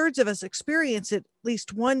 about 2/3 of us experience at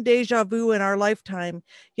least one deja vu in our lifetime,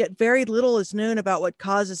 yet very little is known about what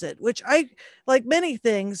causes it, which like many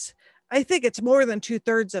things, I think it's more than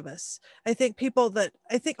 2/3 of us. I think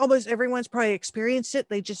almost everyone's probably experienced it.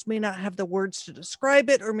 They just may not have the words to describe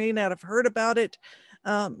it or may not have heard about it.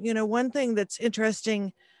 One thing that's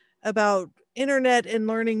interesting about internet and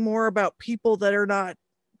learning more about people that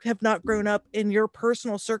have not grown up in your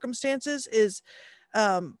personal circumstances is,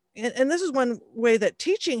 and this is one way that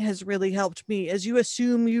teaching has really helped me, as you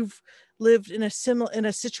assume you've lived in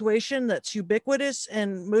a situation that's ubiquitous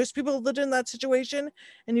and most people lived in that situation,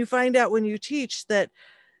 and you find out when you teach that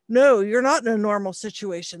no, you're not in a normal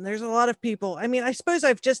situation. There's a lot of people. I mean, I suppose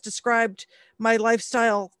I've just described my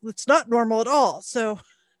lifestyle that's not normal at all. So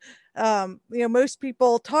most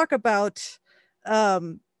people talk about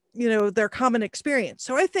their common experience.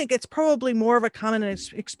 So I think it's probably more of a common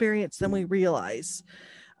experience than we realize.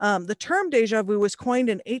 The term deja vu was coined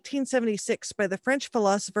in 1876 by the French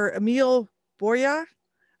philosopher Émile Bourrias.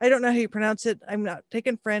 I don't know how you pronounce it. I'm not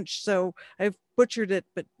taking French, so I've butchered it,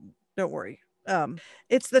 but don't worry.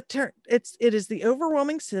 It's the term. It is the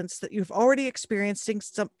overwhelming sense that you've already experienced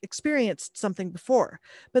something before,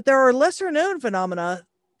 but there are lesser known phenomena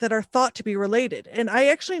that are thought to be related. And I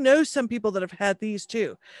actually know some people that have had these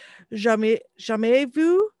too. Jamais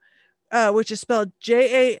vu, which is spelled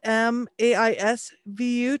JAMAISVU,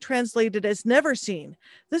 translated as never seen.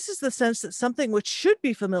 This is the sense that something which should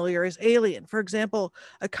be familiar is alien. For example,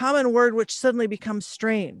 a common word which suddenly becomes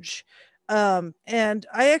strange. And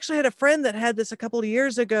I actually had a friend that had this a couple of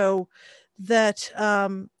years ago, that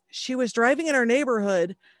she was driving in her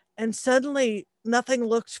neighborhood and suddenly nothing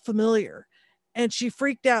looked familiar. And she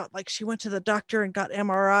freaked out. Like, she went to the doctor and got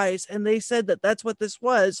MRIs, and they said that that's what this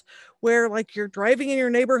was, where like you're driving in your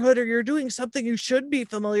neighborhood or you're doing something you should be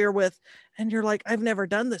familiar with, and you're like, I've never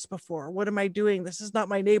done this before. What am I doing? This is not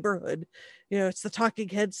my neighborhood. It's the Talking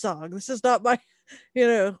Heads song. This is not my,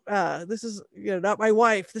 this is not my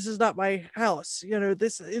wife. This is not my house.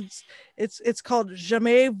 This it's called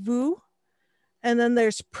Jamais vu, and then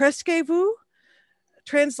there's Presque vu,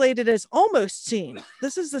 translated as almost seen.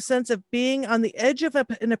 This is the sense of being on the edge of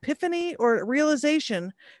an epiphany or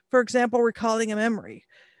realization, for example, recalling a memory,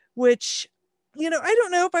 which, I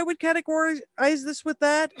don't know if I would categorize this with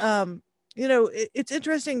that. It's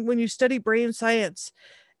interesting when you study brain science.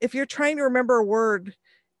 If you're trying to remember a word,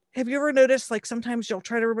 have you ever noticed, like, sometimes you'll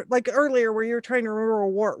try to remember, like earlier where you were trying to remember a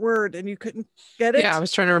word and you couldn't get it? Yeah, I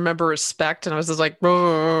was trying to remember respect, and I was just like,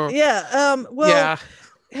 "Rrr." Yeah. Well, Yeah.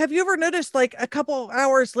 have you ever noticed, like, a couple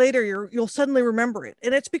hours later you'll suddenly remember it,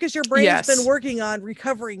 and it's because your brain's Yes. been working on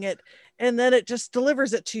recovering it, and then it just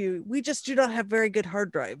delivers it to you. We just do not have very good hard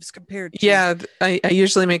drives compared to. Yeah, I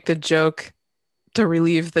usually make the joke to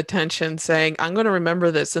relieve the tension, saying, I'm going to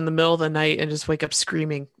remember this in the middle of the night and just wake up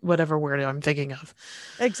screaming whatever word I'm thinking of.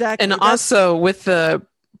 Exactly. And also with the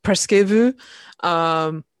presque vu,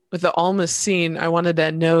 with the almost seen, I wanted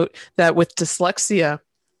to note that with dyslexia,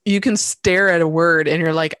 you can stare at a word and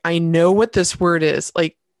you're like, I know what this word is,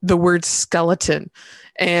 like the word skeleton.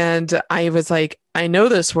 And I was like, I know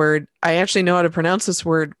this word. I actually know how to pronounce this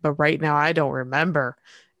word, but right now I don't remember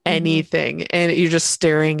anything. And you're just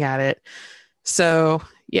staring at it. So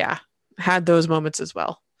yeah, had those moments as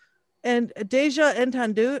well. And déjà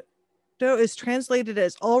entendu is translated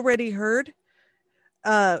as already heard.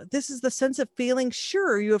 This is the sense of feeling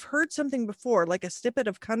sure you have heard something before, like a snippet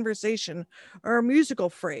of conversation or a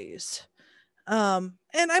musical phrase. And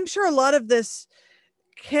I'm sure a lot of this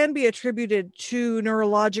can be attributed to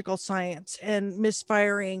neurological science and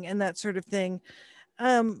misfiring and that sort of thing.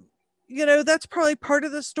 That's probably part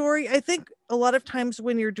of the story. I think a lot of times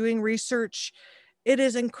when you're doing research, it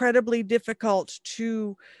is incredibly difficult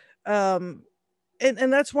to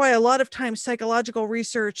and that's why a lot of times psychological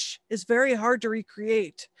research is very hard to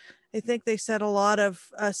recreate. I think they said a lot of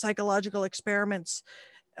psychological experiments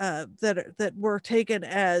that were taken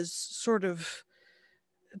as sort of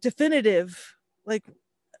definitive, like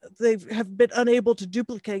they have been unable to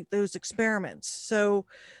duplicate those experiments. So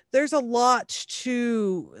there's a lot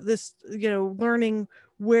to this, learning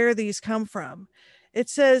where these come from. It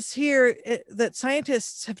says here that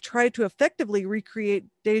scientists have tried to effectively recreate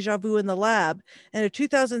deja vu in the lab. In a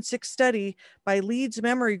 2006 study by Leeds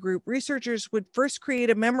Memory Group, researchers would first create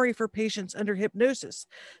a memory for patients under hypnosis.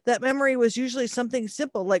 That memory was usually something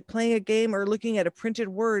simple like playing a game or looking at a printed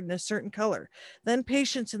word in a certain color. Then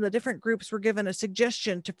patients in the different groups were given a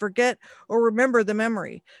suggestion to forget or remember the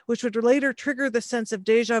memory, which would later trigger the sense of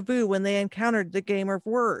deja vu when they encountered the game or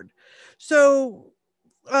word. So,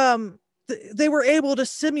 they were able to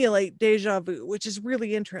simulate deja vu, which is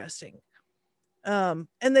really interesting. And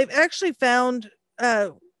they've actually found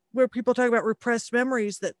where people talk about repressed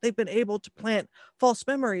memories that they've been able to plant false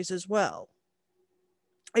memories as well.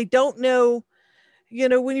 I don't know,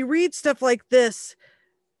 when you read stuff like this,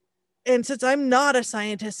 and since I'm not a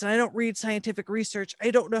scientist and I don't read scientific research,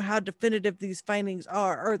 I don't know how definitive these findings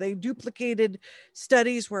are. Are they duplicated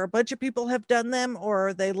studies where a bunch of people have done them, or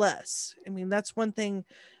are they less? I mean, that's one thing.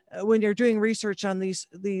 When you're doing research on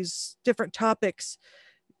these different topics,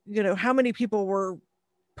 how many people were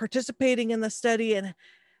participating in the study and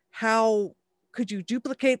how could you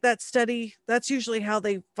duplicate that study? That's usually how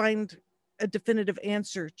they find a definitive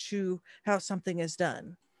answer to how something is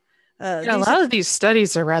done. A lot of these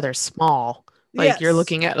studies are rather small. Like you're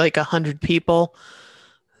looking at like 100 people.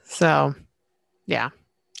 So, yeah.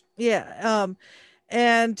 Yeah.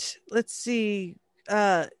 And let's see.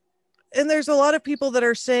 And there's a lot of people that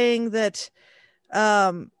are saying that,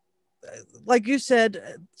 like you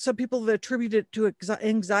said, some people have attributed it to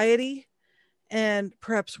anxiety and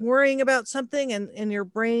perhaps worrying about something, and your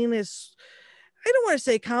brain is, I don't want to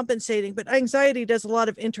say compensating, but anxiety does a lot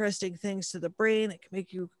of interesting things to the brain. It can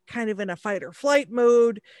make you kind of in a fight or flight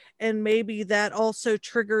mode. And maybe that also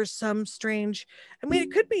triggers some strange,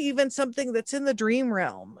 it could be even something that's in the dream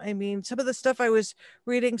realm. I mean, some of the stuff I was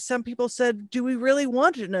reading, some people said, do we really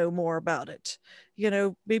want to know more about it?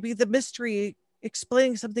 Maybe the mystery,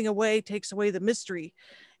 explaining something away takes away the mystery.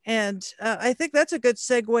 And I think that's a good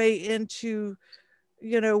segue into,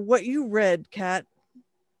 what you read, Kat.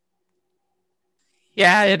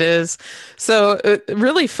 Yeah, it is. So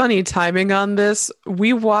really funny timing on this.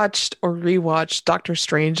 We watched or rewatched Doctor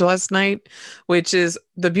Strange last night, which is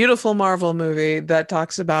the beautiful Marvel movie that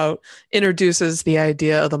introduces the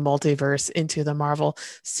idea of the multiverse into the Marvel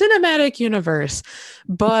Cinematic Universe.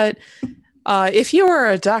 But if you are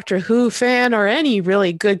a Doctor Who fan or any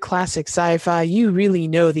really good classic sci-fi, you really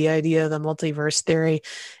know the idea of the multiverse theory.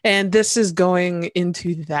 And this is going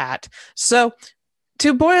into that. So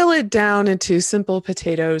to boil it down into simple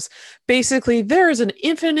potatoes, basically there is an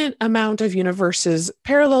infinite amount of universes,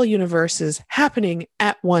 parallel universes happening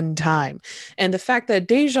at one time. And the fact that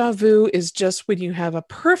deja vu is just when you have a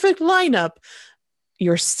perfect lineup,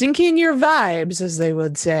 you're syncing your vibes, as they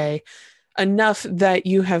would say, enough that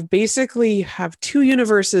you have two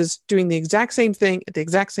universes doing the exact same thing at the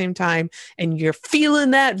exact same time, and you're feeling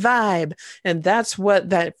that vibe. And that's what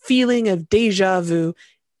that feeling of deja vu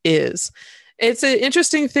is. It's an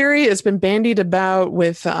interesting theory. It's been bandied about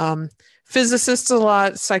with physicists a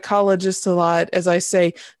lot, psychologists a lot. As I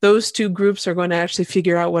say, those two groups are going to actually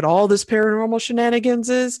figure out what all this paranormal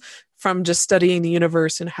shenanigans is from just studying the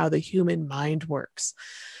universe and how the human mind works.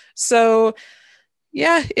 So,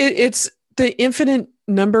 yeah, it's the infinite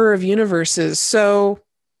number of universes. So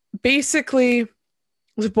basically,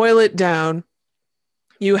 to boil it down,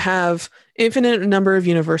 you have infinite number of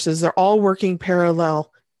universes. They're all working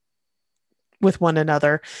parallel with one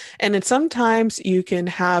another. And then sometimes you can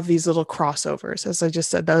have these little crossovers. As I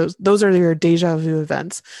just said, those are your deja vu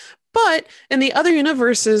events. But in the other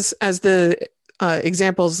universes, as the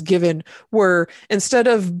examples given were, instead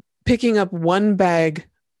of picking up one bag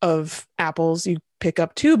of apples, you pick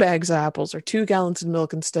up 2 bags of apples, or 2 gallons of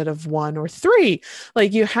milk instead of 1 or 3.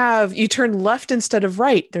 Like you turn left instead of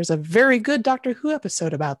right. There's a very good Doctor Who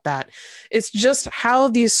episode about that. It's just how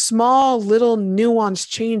these small little nuanced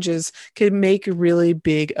changes can make really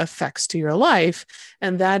big effects to your life.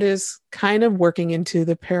 And that is kind of working into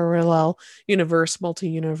the parallel universe,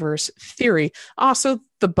 multi-universe theory. Also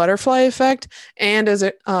the butterfly effect. And as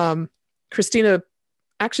Christina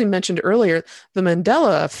actually mentioned earlier, the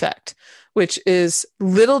Mandela effect, which is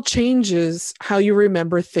little changes how you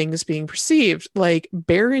remember things being perceived, like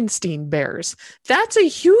Berenstein Bears. That's a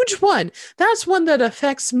huge one. That's one that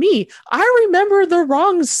affects me. I remember the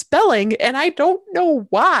wrong spelling and I don't know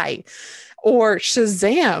why. Or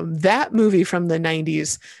Shazam, that movie from the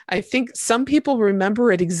 90s. I think some people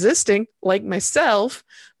remember it existing, like myself,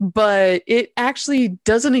 but it actually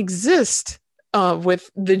doesn't exist with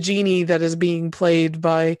the genie that is being played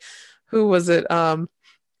by, who was it? Magic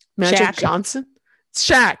Shaq. Johnson?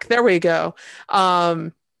 Shaq. There we go.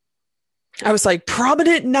 I was like,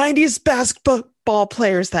 prominent 90s basketball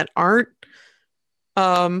players that aren't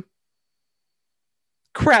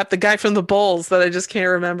crap, the guy from the Bulls that I just can't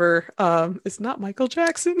remember. It's not Michael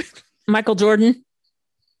Jackson. Michael Jordan.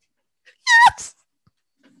 Yes.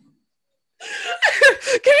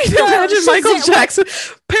 Can you imagine Michael Jackson?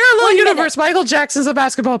 Parallel universe, Michael Jackson's a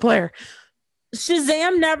basketball player.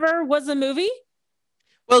 Shazam never was a movie?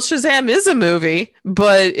 Well, Shazam is a movie,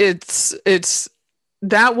 but it's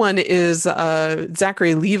that one is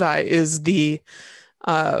Zachary Levi is the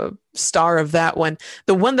star of that one.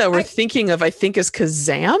 The one that we're thinking of, I think, is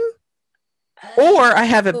Kazam, or I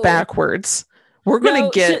have it backwards. We're gonna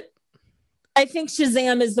get. I think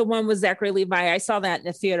Shazam is the one with Zachary Levi. I saw that in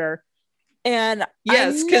the theater, and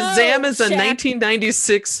yes, Kazam is a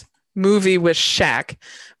 1996 movie with Shaq,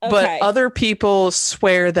 but other people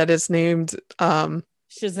swear that it's named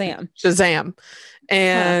Shazam,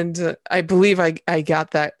 and I believe I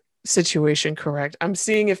got that situation correct. I'm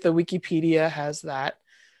seeing if the Wikipedia has that.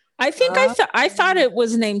 I think I thought it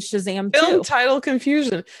was named Shazam Film too. title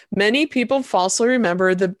confusion. Many people falsely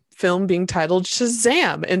remember the film being titled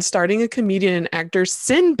Shazam and starting a comedian and actor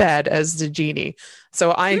Sinbad as the genie.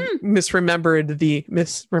 So I misremembered the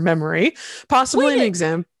misrememory. Possibly an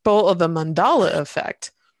example of the Mandela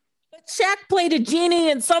effect. But Shaq played a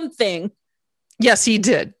genie in something. Yes, he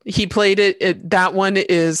did. He played it. That one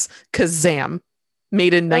is Kazam,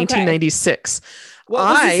 made in 1996.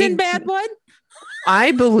 What was the Sinbad one?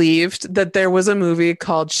 I believed that there was a movie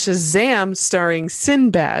called Shazam starring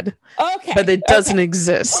Sinbad, but it doesn't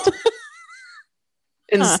exist.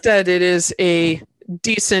 Instead, it is a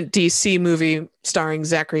decent DC movie starring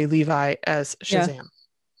Zachary Levi as Shazam. Yeah.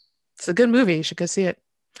 It's a good movie. You should go see it.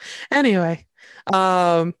 Anyway,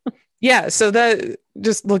 yeah, so that,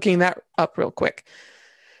 just looking that up real quick.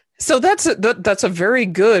 So that's a very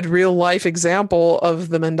good real life example of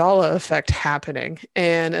the Mandela effect happening.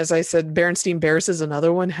 And as I said, Berenstein Bears is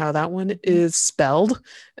another one. How that one is spelled,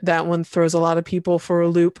 that one throws a lot of people for a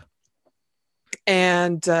loop.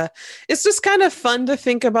 And it's just kind of fun to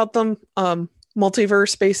think about them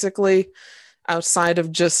multiverse, basically, outside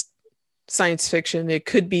of just science fiction. It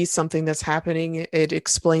could be something that's happening. It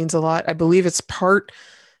explains a lot. I believe it's part.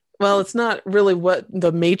 Well, it's not really what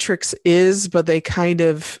the Matrix is, but they kind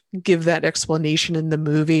of give that explanation in the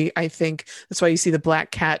movie. I think that's why you see the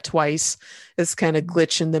black cat twice. It's kind of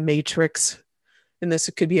glitch in the Matrix. And this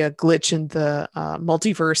could be a glitch in the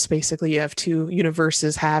multiverse. Basically, you have two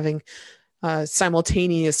universes having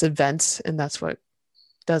simultaneous events, and that's what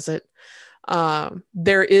does it.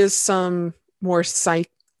 There is some more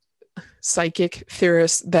psychic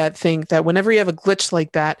theorists that think that whenever you have a glitch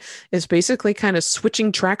like that, it's basically kind of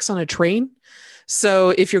switching tracks on a train. So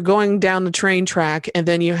if you're going down the train track and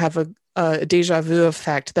then you have a deja vu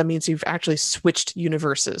effect, that means you've actually switched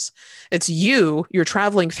universes. It's you're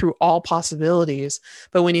traveling through all possibilities,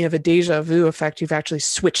 but when you have a deja vu effect, you've actually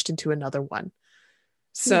switched into another one.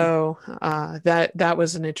 So that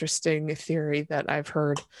was an interesting theory that I've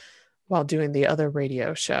heard while doing the other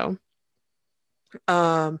radio show.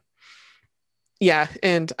 Yeah,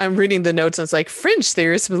 and I'm reading the notes and it's like, fringe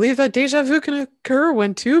theorists believe that deja vu can occur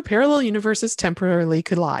when two parallel universes temporarily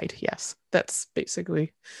collide. Yes, that's basically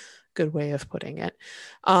a good way of putting it.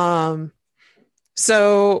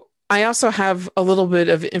 So I also have a little bit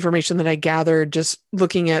of information that I gathered just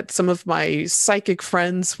looking at some of my psychic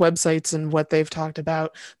friends' websites and what they've talked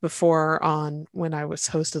about before on when I was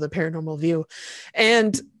host of the Paranormal View.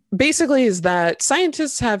 And basically is that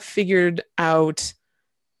scientists have figured out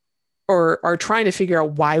or are trying to figure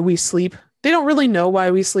out why we sleep. They don't really know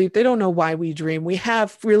why we sleep. They don't know why we dream. We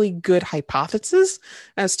have really good hypotheses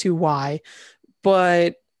as to why,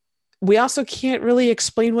 but we also can't really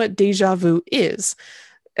explain what deja vu is,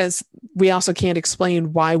 as we also can't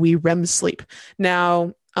explain why we REM sleep.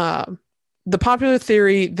 Now, the popular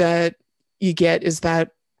theory that you get is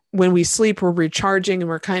that when we sleep, we're recharging and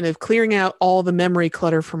we're kind of clearing out all the memory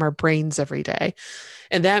clutter from our brains every day.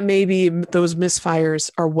 And that maybe those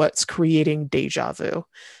misfires are what's creating deja vu.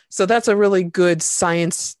 So that's a really good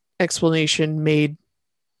science explanation made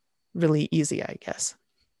really easy, I guess.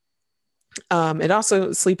 It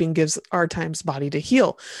also, sleeping gives our time's body to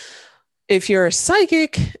heal. If you're a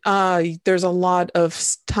psychic, there's a lot of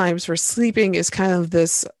times where sleeping is kind of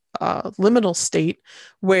this liminal state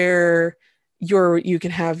where you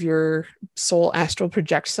can have your soul astral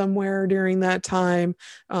project somewhere during that time.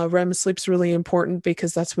 REM sleep's really important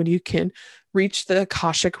because that's when you can reach the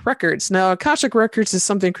Akashic records. Now, Akashic records is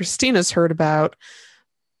something Christina's heard about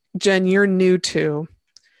Jen, you're new to.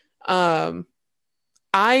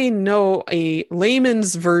 I know a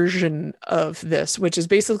layman's version of this, which is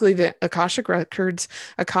basically the Akashic Records.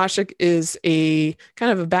 Akashic is a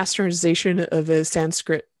kind of a bastardization of a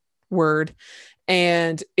Sanskrit word.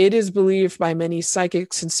 And it is believed by many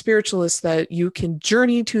psychics and spiritualists that you can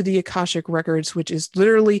journey to the Akashic Records, which is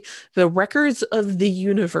literally the records of the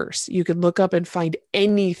universe. You can look up and find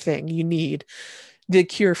anything you need. The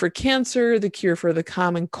cure for cancer, the cure for the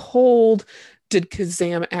common cold. Did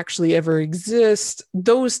Kazam actually ever exist?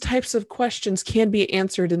 Those types of questions can be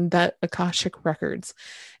answered in that Akashic Records.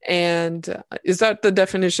 And is that the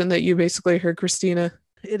definition that you basically heard, Christina?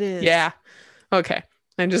 It is. Yeah. Okay.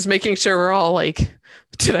 I'm just making sure we're all like,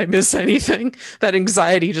 did I miss anything? That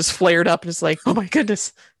anxiety just flared up and it's like, oh my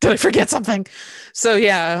goodness, did I forget something? So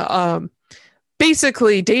yeah,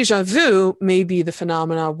 basically deja vu may be the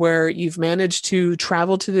phenomena where you've managed to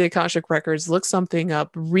travel to the Akashic Records, look something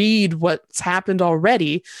up, read what's happened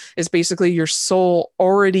already. Is basically your soul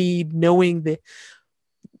already knowing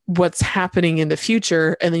what's happening in the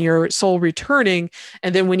future, and then your soul returning.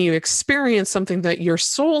 And then when you experience something that your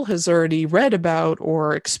soul has already read about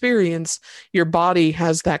or experienced, your body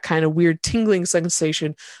has that kind of weird tingling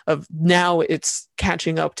sensation of now it's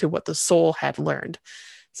catching up to what the soul had learned.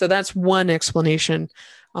 So that's one explanation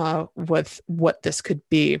with what this could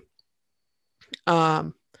be.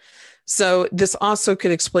 So this also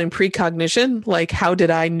could explain precognition, like how did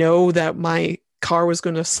I know that my car was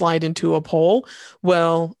going to slide into a pole?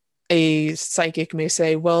 Well, a psychic may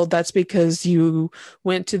say, well, that's because you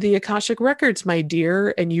went to the Akashic Records, my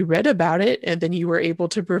dear, and you read about it, and then you were able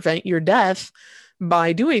to prevent your death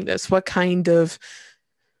by doing this. What kind of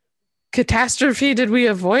catastrophe did we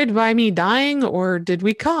avoid by me dying, or did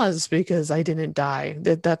we cause because I didn't die?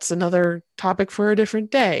 That's another topic for a different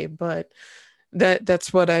day, but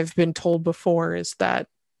that's what I've been told before, is that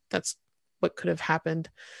that's what could have happened.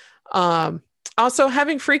 Also,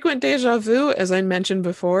 having frequent deja vu, as I mentioned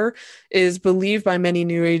before, is believed by many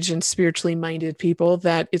New Age and spiritually minded people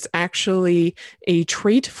that it's actually a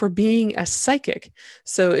trait for being a psychic.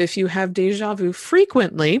 So if you have deja vu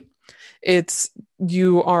frequently,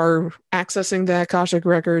 you are accessing the Akashic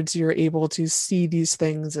Records, you're able to see these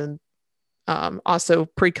things, and also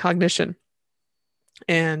precognition.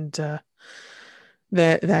 And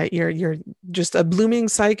that you're just a blooming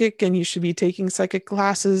psychic, and you should be taking psychic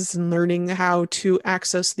classes and learning how to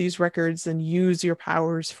access these records and use your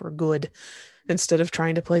powers for good instead of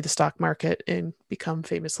trying to play the stock market and become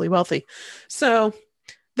famously wealthy. So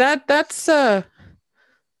that's oh,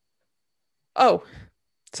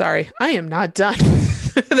 sorry, I am not done.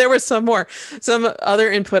 There was some more. Some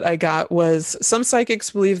other input I got was some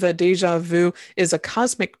psychics believe that deja vu is a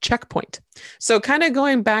cosmic checkpoint. So kind of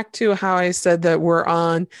going back to how I said that we're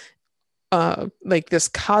on like this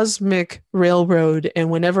cosmic railroad, and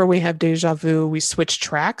whenever we have deja vu, we switch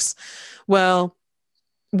tracks. Well,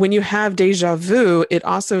 when you have deja vu, it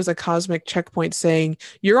also is a cosmic checkpoint saying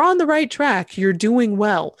you're on the right track, you're doing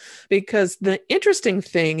well. Because the interesting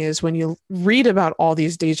thing is when you read about all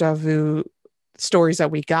these deja vu stories that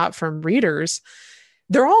we got from readers,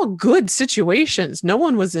 they're all good situations. No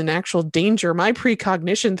one was in actual danger. My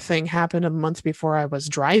precognition thing happened a month before I was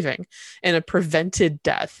driving, and it prevented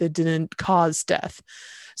death. It didn't cause death.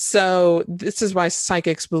 So this is why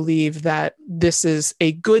psychics believe that this is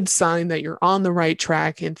a good sign that you're on the right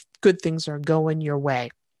track and good things are going your way.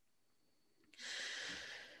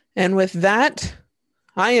 And with that,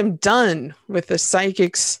 I am done with the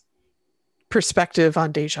psychic's perspective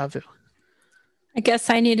on deja vu. I guess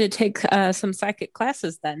I need to take some psychic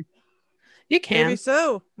classes then. You can. Maybe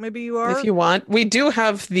so. Maybe you are. If you want. We do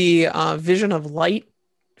have the Vision of Light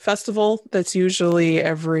festival that's usually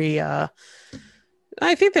every, I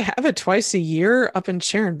think they have it twice a year up in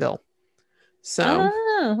Sharonville. So,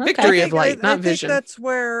 okay. Victory of Light, not I Vision. think that's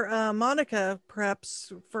where Monica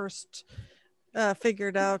perhaps first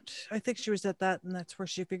figured out. I think she was at that, and that's where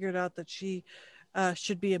she figured out that she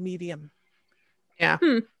should be a medium. Yeah.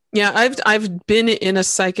 Yeah, I've been in a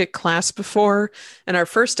psychic class before, and our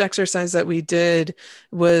first exercise that we did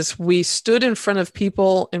was we stood in front of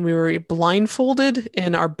people and we were blindfolded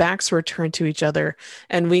and our backs were turned to each other,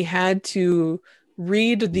 and we had to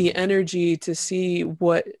read the energy to see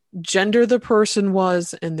what gender the person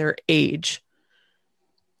was and their age.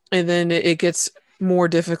 And then it gets more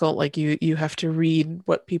difficult, like you have to read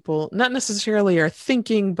what people not necessarily are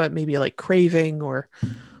thinking, but maybe like craving or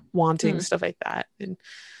wanting, stuff like that. And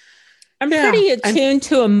I'm pretty attuned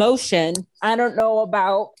to emotion. I don't know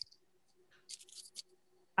about.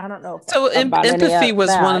 So empathy was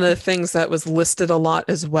one of the things that was listed a lot,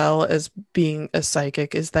 as well as being a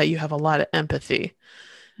psychic, is that you have a lot of empathy.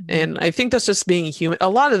 And I think that's just being human. A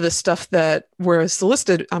lot of the stuff that was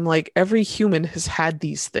listed, I'm like, every human has had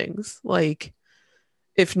these things. Like,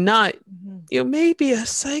 if not, you may be a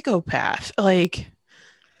psychopath. Like,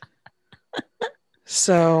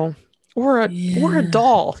 so, or a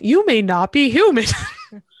doll. You may not be human.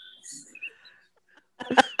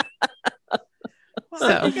 Well,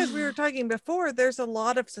 I think as we were talking before, there's a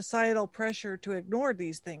lot of societal pressure to ignore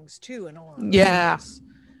these things too, in a lot of ways.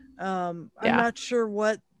 I'm not sure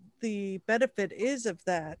what the benefit is of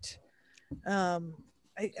that. I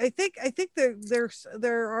think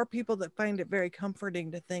there are people that find it very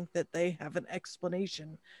comforting to think that they have an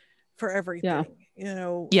explanation for everything. You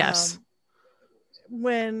know, yes.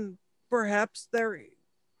 When perhaps there,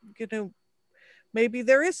 you know, maybe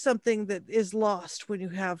there is something that is lost when you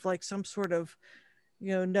have like some sort of,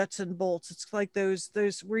 you know, nuts and bolts. It's like those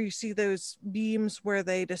where you see those beams where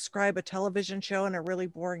they describe a television show in a really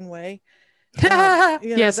boring way. You know,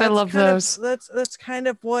 yes, I love those. That's kind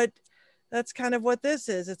of what this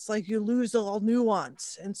is. It's like you lose all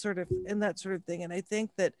nuance and that sort of thing. And I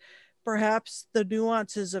think that perhaps the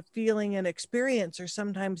nuances of feeling and experience are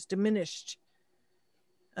sometimes diminished.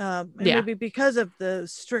 Maybe because of the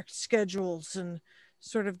strict schedules and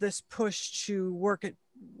sort of this push to work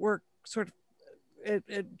sort of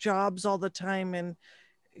at jobs all the time, and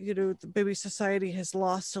you know, maybe society has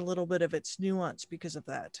lost a little bit of its nuance because of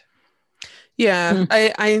that.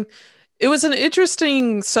 It was an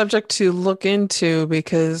interesting subject to look into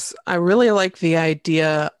because I really like the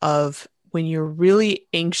idea of when you're really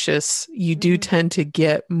anxious, you do tend to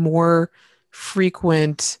get more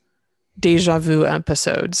frequent deja vu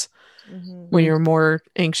episodes when you're more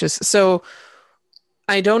anxious. So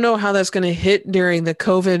I don't know how that's going to hit during the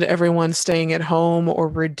COVID, everyone staying at home or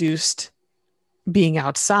reduced being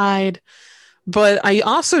outside. But I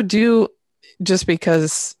also do, just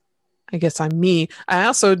because I guess I'm me, I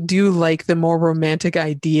also do like the more romantic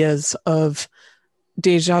ideas of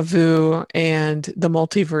deja vu and the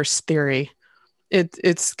multiverse theory.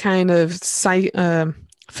 It's kind of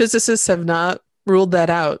physicists have not ruled that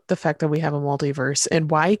out, the fact that we have a multiverse, and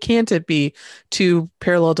why can't it be two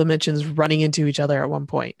parallel dimensions running into each other at one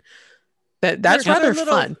point? That's rather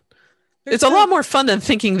fun. It's a lot more fun than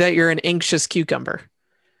thinking that you're an anxious cucumber.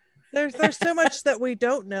 There's so much that we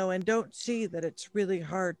don't know and don't see that it's really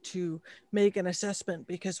hard to make an assessment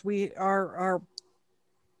because our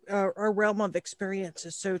realm of experience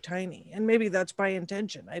is so tiny, and maybe that's by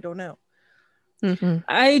intention. I don't know.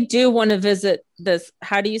 I do want to visit this.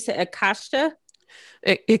 How do you say Akasha?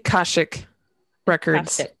 Akashic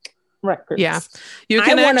records. Yeah, you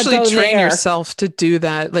can actually train yourself to do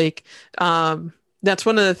that. Like, that's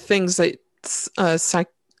one of the things that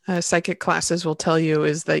psychic classes will tell you,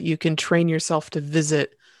 is that you can train yourself to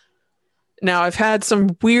visit. Now, I've had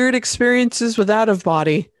some weird experiences with out of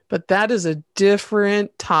body, but that is a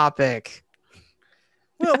different topic.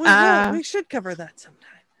 Well, we should cover that sometime.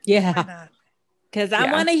 Yeah, because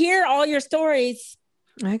I want to hear all your stories.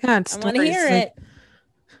 I want to hear it.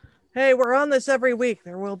 Hey, we're on this every week.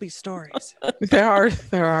 There will be stories. There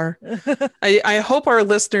are. I hope our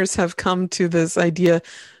listeners have come to this idea.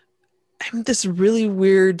 I'm this really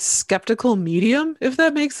weird skeptical medium, if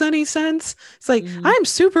that makes any sense. It's like, I'm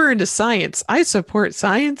super into science. I support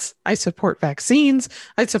science. I support vaccines.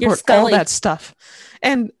 I support all that stuff.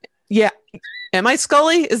 And yeah, am I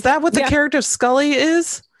Scully? Is that what the character of Scully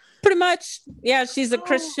is? Pretty much. Yeah, she's a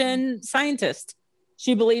Christian scientist.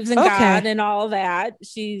 She believes in God and all that.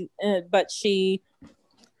 But she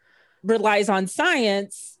relies on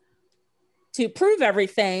science to prove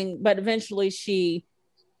everything. But eventually she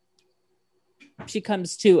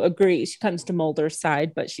comes to agree. She comes to Mulder's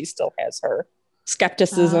side, but she still has her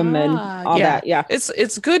skepticism and all that. Yeah,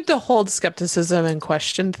 it's good to hold skepticism and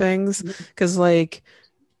question things, because like,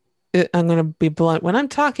 I'm going to be blunt. When I'm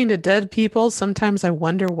talking to dead people, sometimes I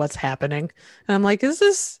wonder what's happening. And I'm like, is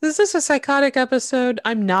this a psychotic episode?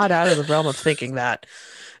 I'm not out of the realm of thinking that.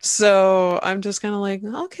 So I'm just kind of like,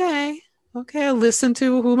 okay. I listen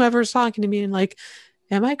to whomever's talking to me and like,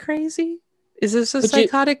 am I crazy? Is this a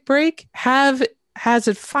psychotic break? Has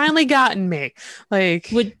it finally gotten me? Like,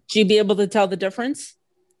 would you be able to tell the difference?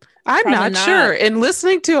 I'm not sure. And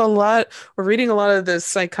listening to a lot or reading a lot of the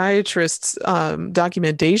psychiatrists'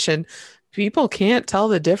 documentation, people can't tell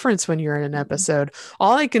the difference when you're in an episode.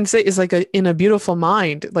 All I can say is like in a beautiful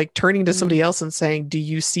mind, like turning to somebody else and saying, do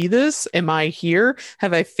you see this? Am I here?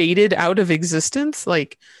 Have I faded out of existence?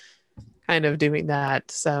 Like kind of doing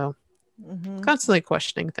that. So constantly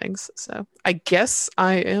questioning things. So I guess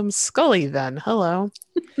I am Scully then. Hello.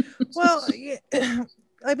 Well,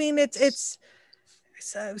 I mean, it's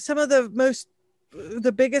some of the most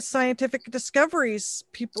the biggest scientific discoveries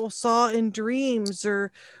people saw in dreams,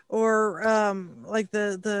 or like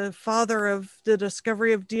the father of the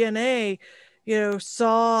discovery of DNA,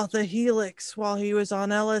 saw the helix while he was on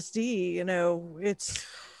LSD. It's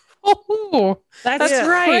that's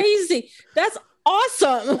right. crazy. That's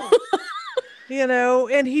awesome.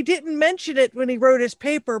 And he didn't mention it when he wrote his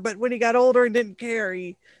paper, but when he got older and didn't care,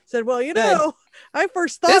 he said, well, I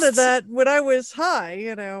first thought of that when I was high,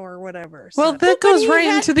 or whatever. Well, that goes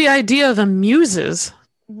right into the idea of the muses.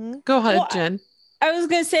 Mm-hmm. Go ahead, Jen. I was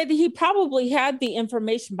going to say that he probably had the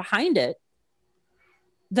information behind it.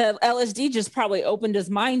 The LSD just probably opened his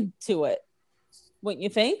mind to it. Wouldn't you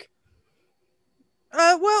think?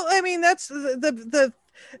 Well, I mean, that's the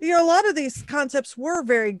a lot of these concepts were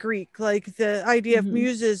very Greek, like the idea of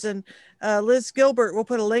muses, and Liz Gilbert, we'll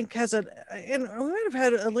put a link, and we might have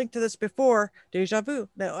had a link to this before, deja vu.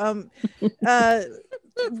 No,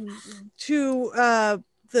 to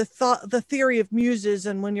the theory of muses,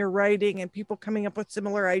 and when you're writing and people coming up with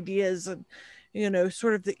similar ideas, and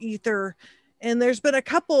sort of the ether. And there's been a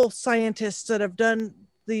couple scientists that have done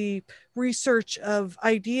the research of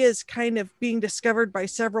ideas kind of being discovered by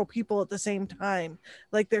several people at the same time.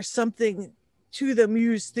 Like there's something to the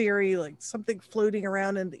muse theory, like something floating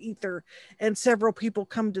around in the ether, and several people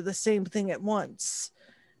come to the same thing at once.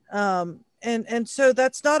 And so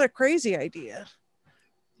that's not a crazy idea.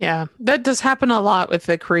 Yeah, that does happen a lot with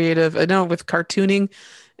the creative. I know with cartooning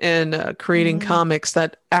and creating comics,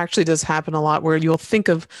 that actually does happen a lot, where you'll think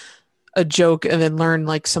of a joke and then learn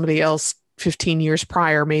like somebody else 15 years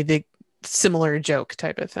prior made the similar joke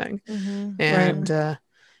type of thing. And it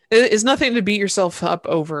is nothing to beat yourself up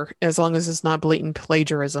over, as long as it's not blatant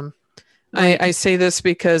plagiarism. I say this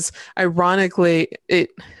because ironically, this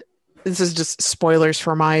is just spoilers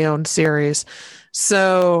for my own series.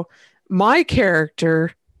 So my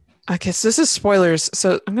character, I guess this is spoilers,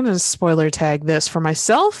 so I'm going to spoiler tag this for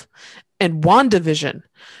myself and WandaVision.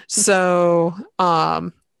 So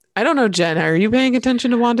I don't know, Jen, are you paying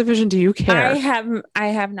attention to WandaVision? Do you care? I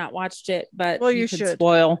have not watched it, but well, you should.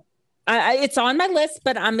 Spoil. It's on my list,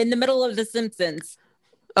 but I'm in the middle of The Simpsons.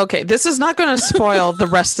 Okay, this is not going to spoil the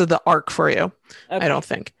rest of the arc for you. Okay. I don't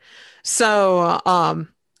think. So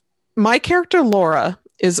my character Laura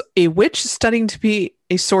is a witch studying to be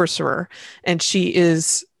a sorcerer, and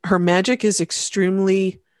her magic is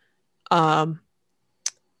extremely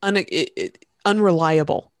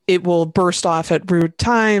unreliable. It will burst off at rude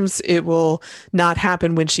times. It will not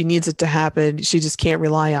happen when she needs it to happen. She just can't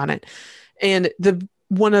rely on it. And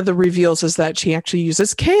one of the reveals is that she actually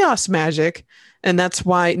uses chaos magic, and that's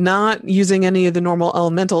why not using any of the normal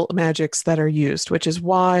elemental magics that are used, which is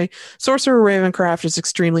why Sorcerer Ravencroft is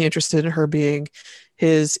extremely interested in her being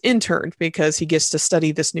his intern, because he gets to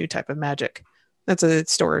study this new type of magic. That's a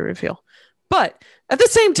story reveal. But at the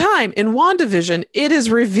same time, in WandaVision, it is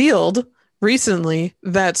revealed recently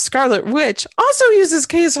that Scarlet Witch also uses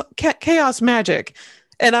chaos magic.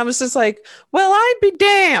 And I was just like, well, I'd be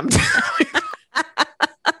damned.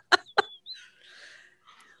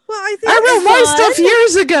 Well, I wrote my stuff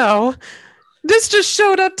years ago. This just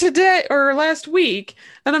showed up today or last week.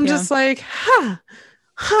 And I'm just like,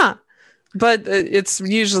 huh. But it's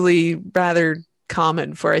usually rather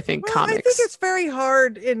common for, I think, comics. I think it's very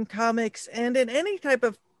hard in comics and in any type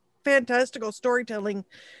of fantastical storytelling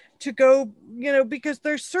to go, because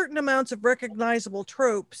there's certain amounts of recognizable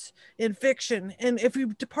tropes in fiction. And if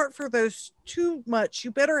you depart from those too much,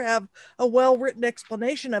 you better have a well-written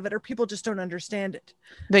explanation of it, or people just don't understand it.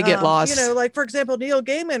 They get lost. Like, for example, Neil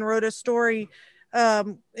Gaiman wrote a story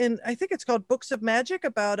in, I think it's called Books of Magic,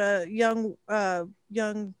 about a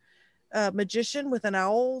young magician with an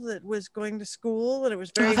owl that was going to school, and it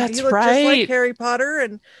was very that's he looked right. just like Harry Potter,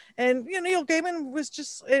 and Neil Gaiman was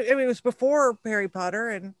just, it was before Harry Potter,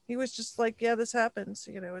 and he was just like, yeah, this happens,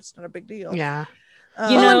 it's not a big deal. Yeah.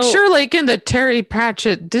 I'm sure like in the Terry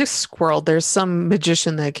Pratchett Discworld, there's some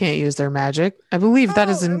magician that can't use their magic. I believe that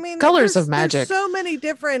is in Colors of Magic. There's so many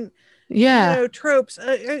different tropes.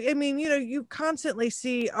 You constantly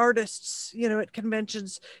see artists, at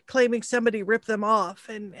conventions claiming somebody ripped them off,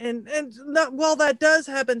 and not, while that does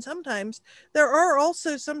happen sometimes, there are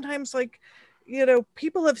also sometimes like,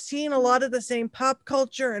 people have seen a lot of the same pop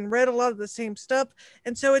culture and read a lot of the same stuff,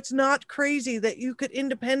 and so it's not crazy that you could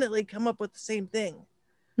independently come up with the same thing.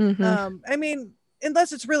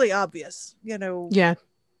 Unless it's really obvious,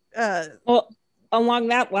 well, along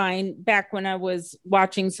that line, back when I was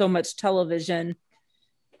watching so much television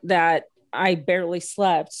that I barely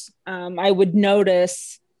slept, I would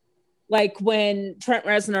notice, like when Trent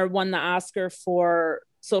Reznor won the Oscar for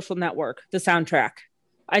Social Network, the soundtrack,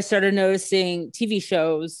 I started noticing TV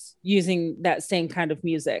shows using that same kind of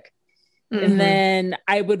music. Mhm. And then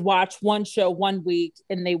I would watch one show one week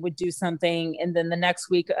and they would do something. And then the next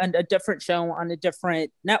week, a different show on a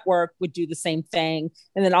different network would do the same thing.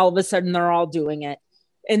 And then all of a sudden they're all doing it.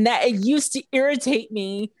 And that it used to irritate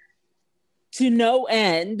me to no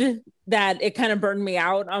end, that it kind of burned me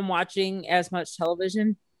out on watching as much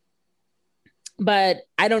television. But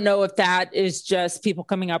I don't know if that is just people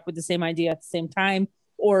coming up with the same idea at the same time,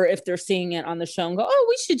 or if they're seeing it on the show and go, oh,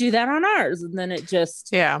 we should do that on ours. And then it just,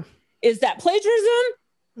 Yeah. is that plagiarism?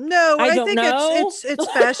 No, I I don't think know.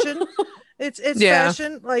 it's fashion. It's Yeah.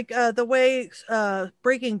 fashion. Like the way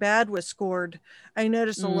Breaking Bad was scored, I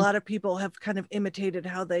noticed a Mm. lot of people have kind of imitated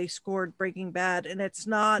how they scored Breaking Bad, and it's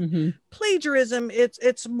not Mhm. plagiarism.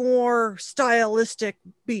 It's more stylistic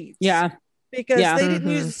beats. Yeah. Because Yeah. they didn't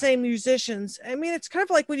use Mhm. the same musicians. I mean, it's kind of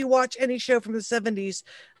like when you watch any show from the 70s,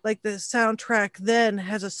 like the soundtrack then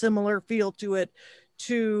has a similar feel to it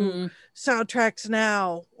to Mm. soundtracks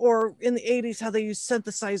now, or in the 80s, how they use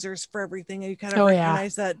synthesizers for everything. And you kind of Oh, yeah.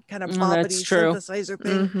 recognize that kind of Oh, bobbity that's true. synthesizer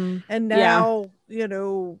thing. Mhm. And Yeah. now,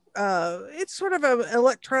 it's sort of an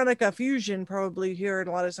electronica fusion probably here in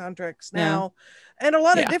a lot of soundtracks Yeah. now, and a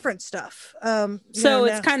lot Yeah. of different stuff. So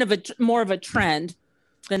it's now. kind of more of a trend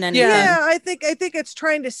than anything. Yeah, I think it's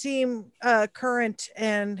trying to seem current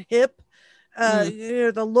and hip.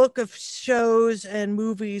 The look of shows and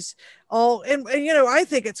movies, all and I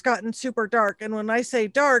think it's gotten super dark. And when I say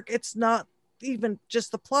dark, it's not even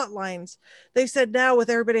just the plot lines. They said now with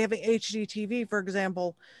everybody having HD TV, for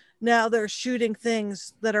example, now they're shooting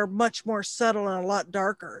things that are much more subtle and a lot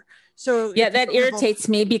darker. So Yeah, if that you- irritates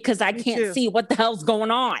me because I Me can't too. see what the hell's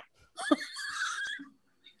going on.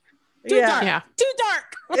 Too Yeah. dark. Yeah. Too dark.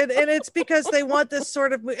 and it's because they want this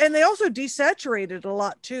sort of, and they also desaturated a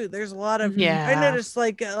lot too. There's a lot of, Yeah. I noticed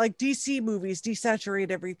like DC movies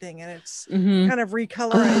desaturate everything, and it's Mhm. kind of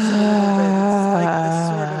recolorize it a little bit. It's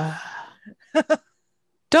like this sort of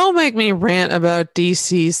Don't make me rant about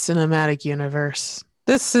DC's cinematic universe.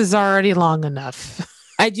 This is already long enough.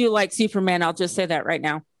 I do like Superman. I'll just say that right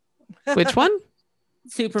now. Which one?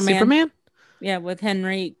 Superman. Superman? Yeah, with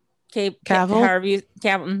Henry Cavill. Cavill?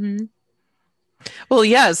 Cavill. Mhm. Well,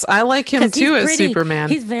 yes, I like him 'Cause he's too as pretty. Superman.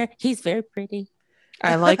 He's very pretty.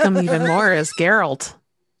 I like him even more as Geralt.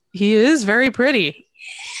 He is very pretty.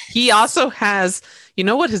 He also has, you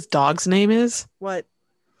know what his dog's name is? what?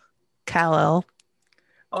 Kal-El.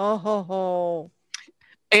 Oh ho ho.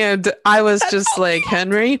 And I was just like,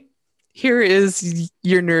 Henry, here is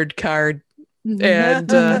your nerd card. And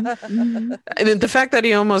Mhm. and then the fact that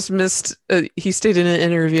he almost missed, he stated in an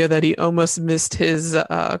interview that he almost missed his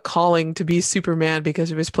calling to be Superman because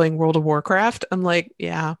he was playing World of Warcraft. I'm like,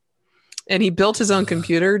 yeah. And he built his own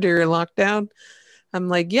computer during lockdown. I'm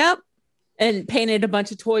like, yep, And painted a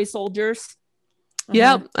bunch of toy soldiers.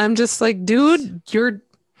 yep. I'm just like, dude, you're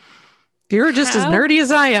just as How? nerdy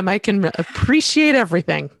as I am. I can appreciate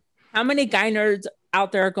everything. How many guy nerds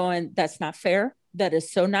out there are going, that's not fair? That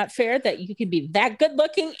is so not fair that you can be that good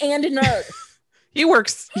looking and a nerd. He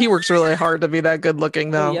works really hard to be that good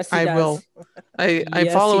looking though. Oh, yes, he I does. will. I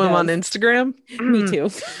Yes, follow he him on does. Instagram. Me too.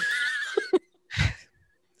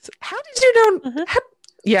 How did you know? Uh-huh.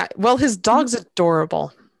 Yeah, well, his dog's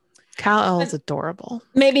adorable. Kal-El is adorable.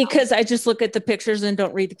 Maybe because I just look at the pictures and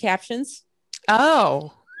don't read the captions.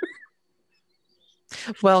 Oh.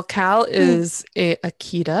 Well, Cal is a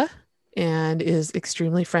Akita and is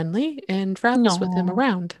extremely friendly and travels with him Aw.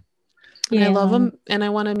 around. And I love him and I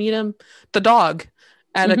want to meet him, the dog,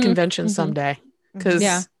 at a Mhm, convention mhm. someday. Because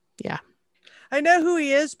Yeah. I know who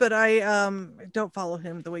he is, but I don't follow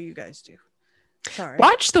him the way you guys do. Sorry.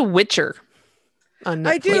 watch The Witcher on Netflix.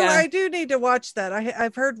 I do. Yeah. I do need to watch that.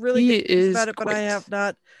 I've heard really He good things is about it, but I great. have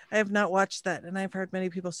not. I have not watched that, and I've heard many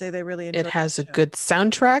people say they really enjoy It has a the show. good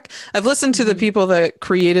soundtrack. I've listened to the Mhm. people that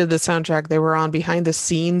created the soundtrack. They were on Behind the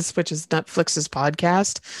Scenes, which is Netflix's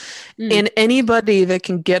podcast. Mm. And anybody that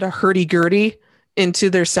can get a hurdy-gurdy into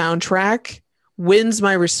their soundtrack wins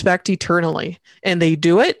my respect eternally. And they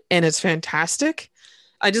do it, and it's fantastic.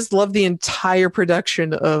 I just love the entire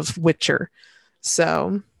production of Witcher.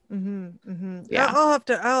 So, Yeah. I'll have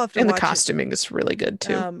to. I'll have to. and the watch it. costuming is really good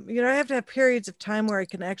too. I have to have periods of time where I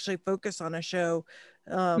can actually focus on a show.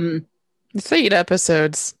 Mm. It's 8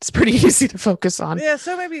 episodes. It's pretty easy to focus on. Yeah,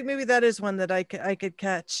 so maybe that is one that I could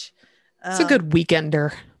catch. It's a good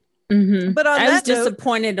weekender. Mhm. But on I was that note-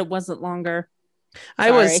 disappointed it wasn't longer.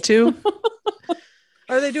 I was Sorry. too.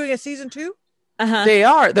 Are they doing a season 2?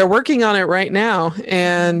 Uh-huh. They're working on it right now,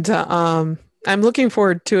 and I'm looking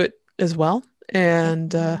forward to it as well.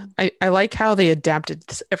 And I like how they adapted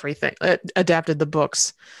everything, adapted the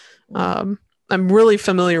books. I'm really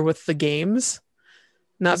familiar with the games,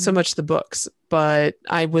 not so Mhm. much the books, but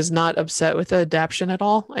I was not upset with the adaptation at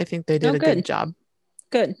all. I think they did Oh, a good good. job.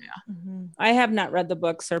 Good. Mhm. I have not read the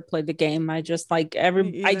books or played the game. I just like Me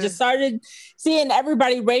I either. just started seeing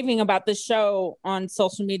everybody raving about the show on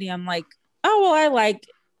social media. I'm like, oh well, I like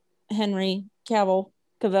Henry Cavill,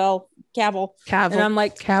 and I'm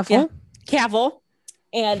like, Cavill. yeah, Cavill,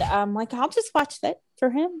 and I'm like, I'll just watch that for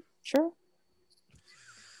him. Sure.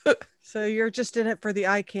 So you're just in it for the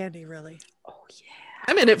eye candy, really. Oh yeah.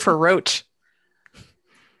 I'm in it for Roach,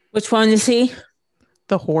 Which one is he?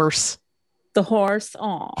 the horse. The horse.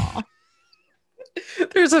 Aw.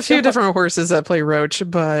 There's a few The different horses that play Roach,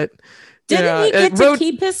 but Didn't he get to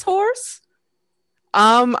keep his horse?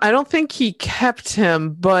 I don't think he kept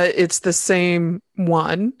him, but it's the same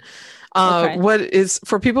one. Okay. What is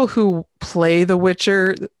for people who play The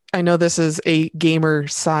Witcher? I know this is a gamer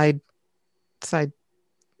side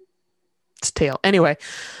tale. Anyway,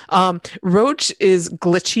 Roach is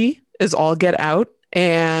glitchy as all get out,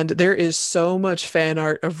 and there is so much fan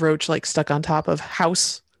art of Roach like stuck on top of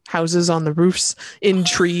houses on the roofs, in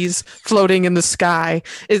trees, floating in the sky.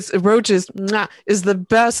 Roach is the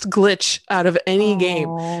best glitch out of any game,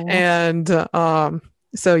 Aw. and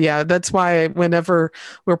so yeah, that's why whenever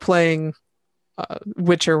we're playing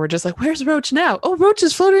Witcher, we're just like, where's Roach now? Oh, Roach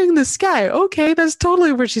is floating in the sky. Okay, that's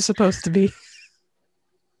totally where she's supposed to be.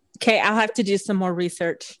 Okay, I'll have to do some more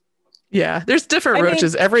research. Yeah, there's different I mean-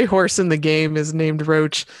 roaches. Every horse in the game is named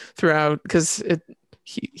Roach throughout because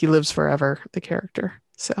he lives forever, the character.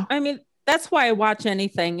 So I mean, that's why I watch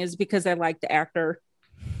anything, is because I like the actor.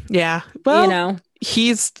 yeah, well, You know,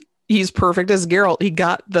 he's perfect as Geralt. He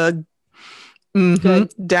got the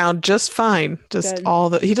Good. down just fine. Just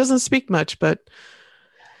Good. he doesn't speak much, but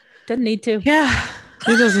doesn't need to. yeah,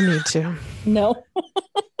 he doesn't need to. No.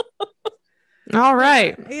 All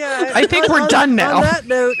right. Yeah, I think we're done now. On that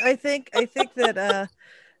note, I think that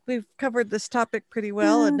we've covered this topic pretty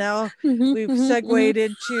well, and now we've segued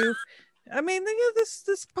into. I mean, this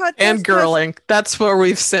podcast And girling. That's where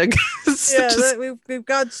we've said. We've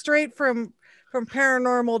gone straight from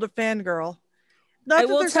paranormal to fangirl. Not I that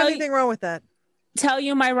will there's tell anything wrong with that. Tell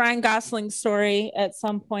you my Ryan Gosling story at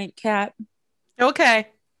some point, Kat. Okay.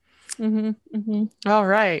 Mm-hmm. All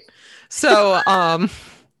right. So,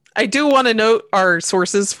 I do want to note our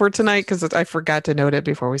sources for tonight because I forgot to note it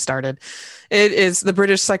before we started. It is the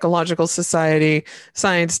British Psychological Society,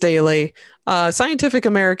 Science Daily, Scientific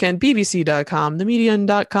American, BBC.com,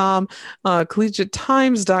 themedian.com,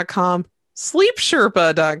 collegiatetimes.com,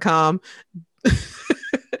 sleepsherpa.com,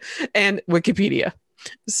 and Wikipedia.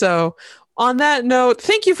 So, on that note,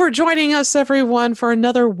 thank you for joining us, everyone, for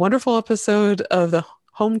another wonderful episode of the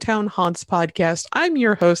Hometown Haunts podcast. I'm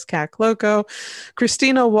your host, Kat Loco,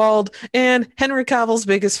 Christina Wald, and Henry Cavill's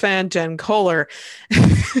biggest fan, Jen Kohler.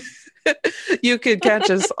 You could catch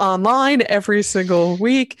us online every single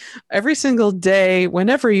week, every single day,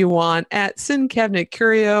 whenever you want, at Sin Cabinet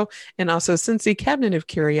Curio and also Cincy Cabinet of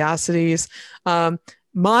Curiosities. I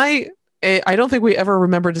don't think we ever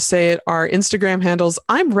remember to say it. Our Instagram handles.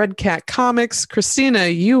 I'm Red Cat Comics. Christina,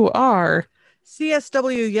 you are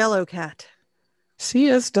CSW Yellow Cat.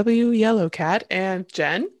 CSW Yellow Cat. And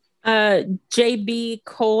Jen? JB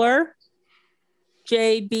Kohler.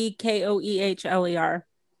 JBKOEHLER.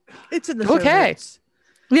 It's in the show notes.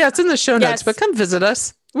 Yeah, it's in the show notes, Yes. but come visit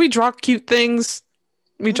us. We draw cute things.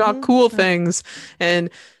 We draw cool things. And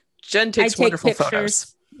Jen takes wonderful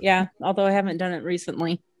photos. Yeah, although I haven't done it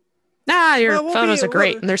recently. Your Well, we'll photos be- are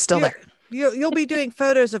great, we'll- and they're still there. You'll be doing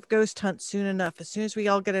photos of ghost hunts soon enough. As soon as we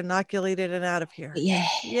all get inoculated and out of here. Yeah,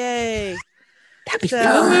 Yay! that'd be So-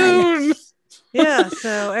 fun. Yeah.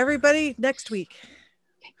 So everybody, next week.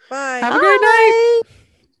 Bye. Have a great night.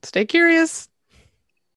 Stay curious.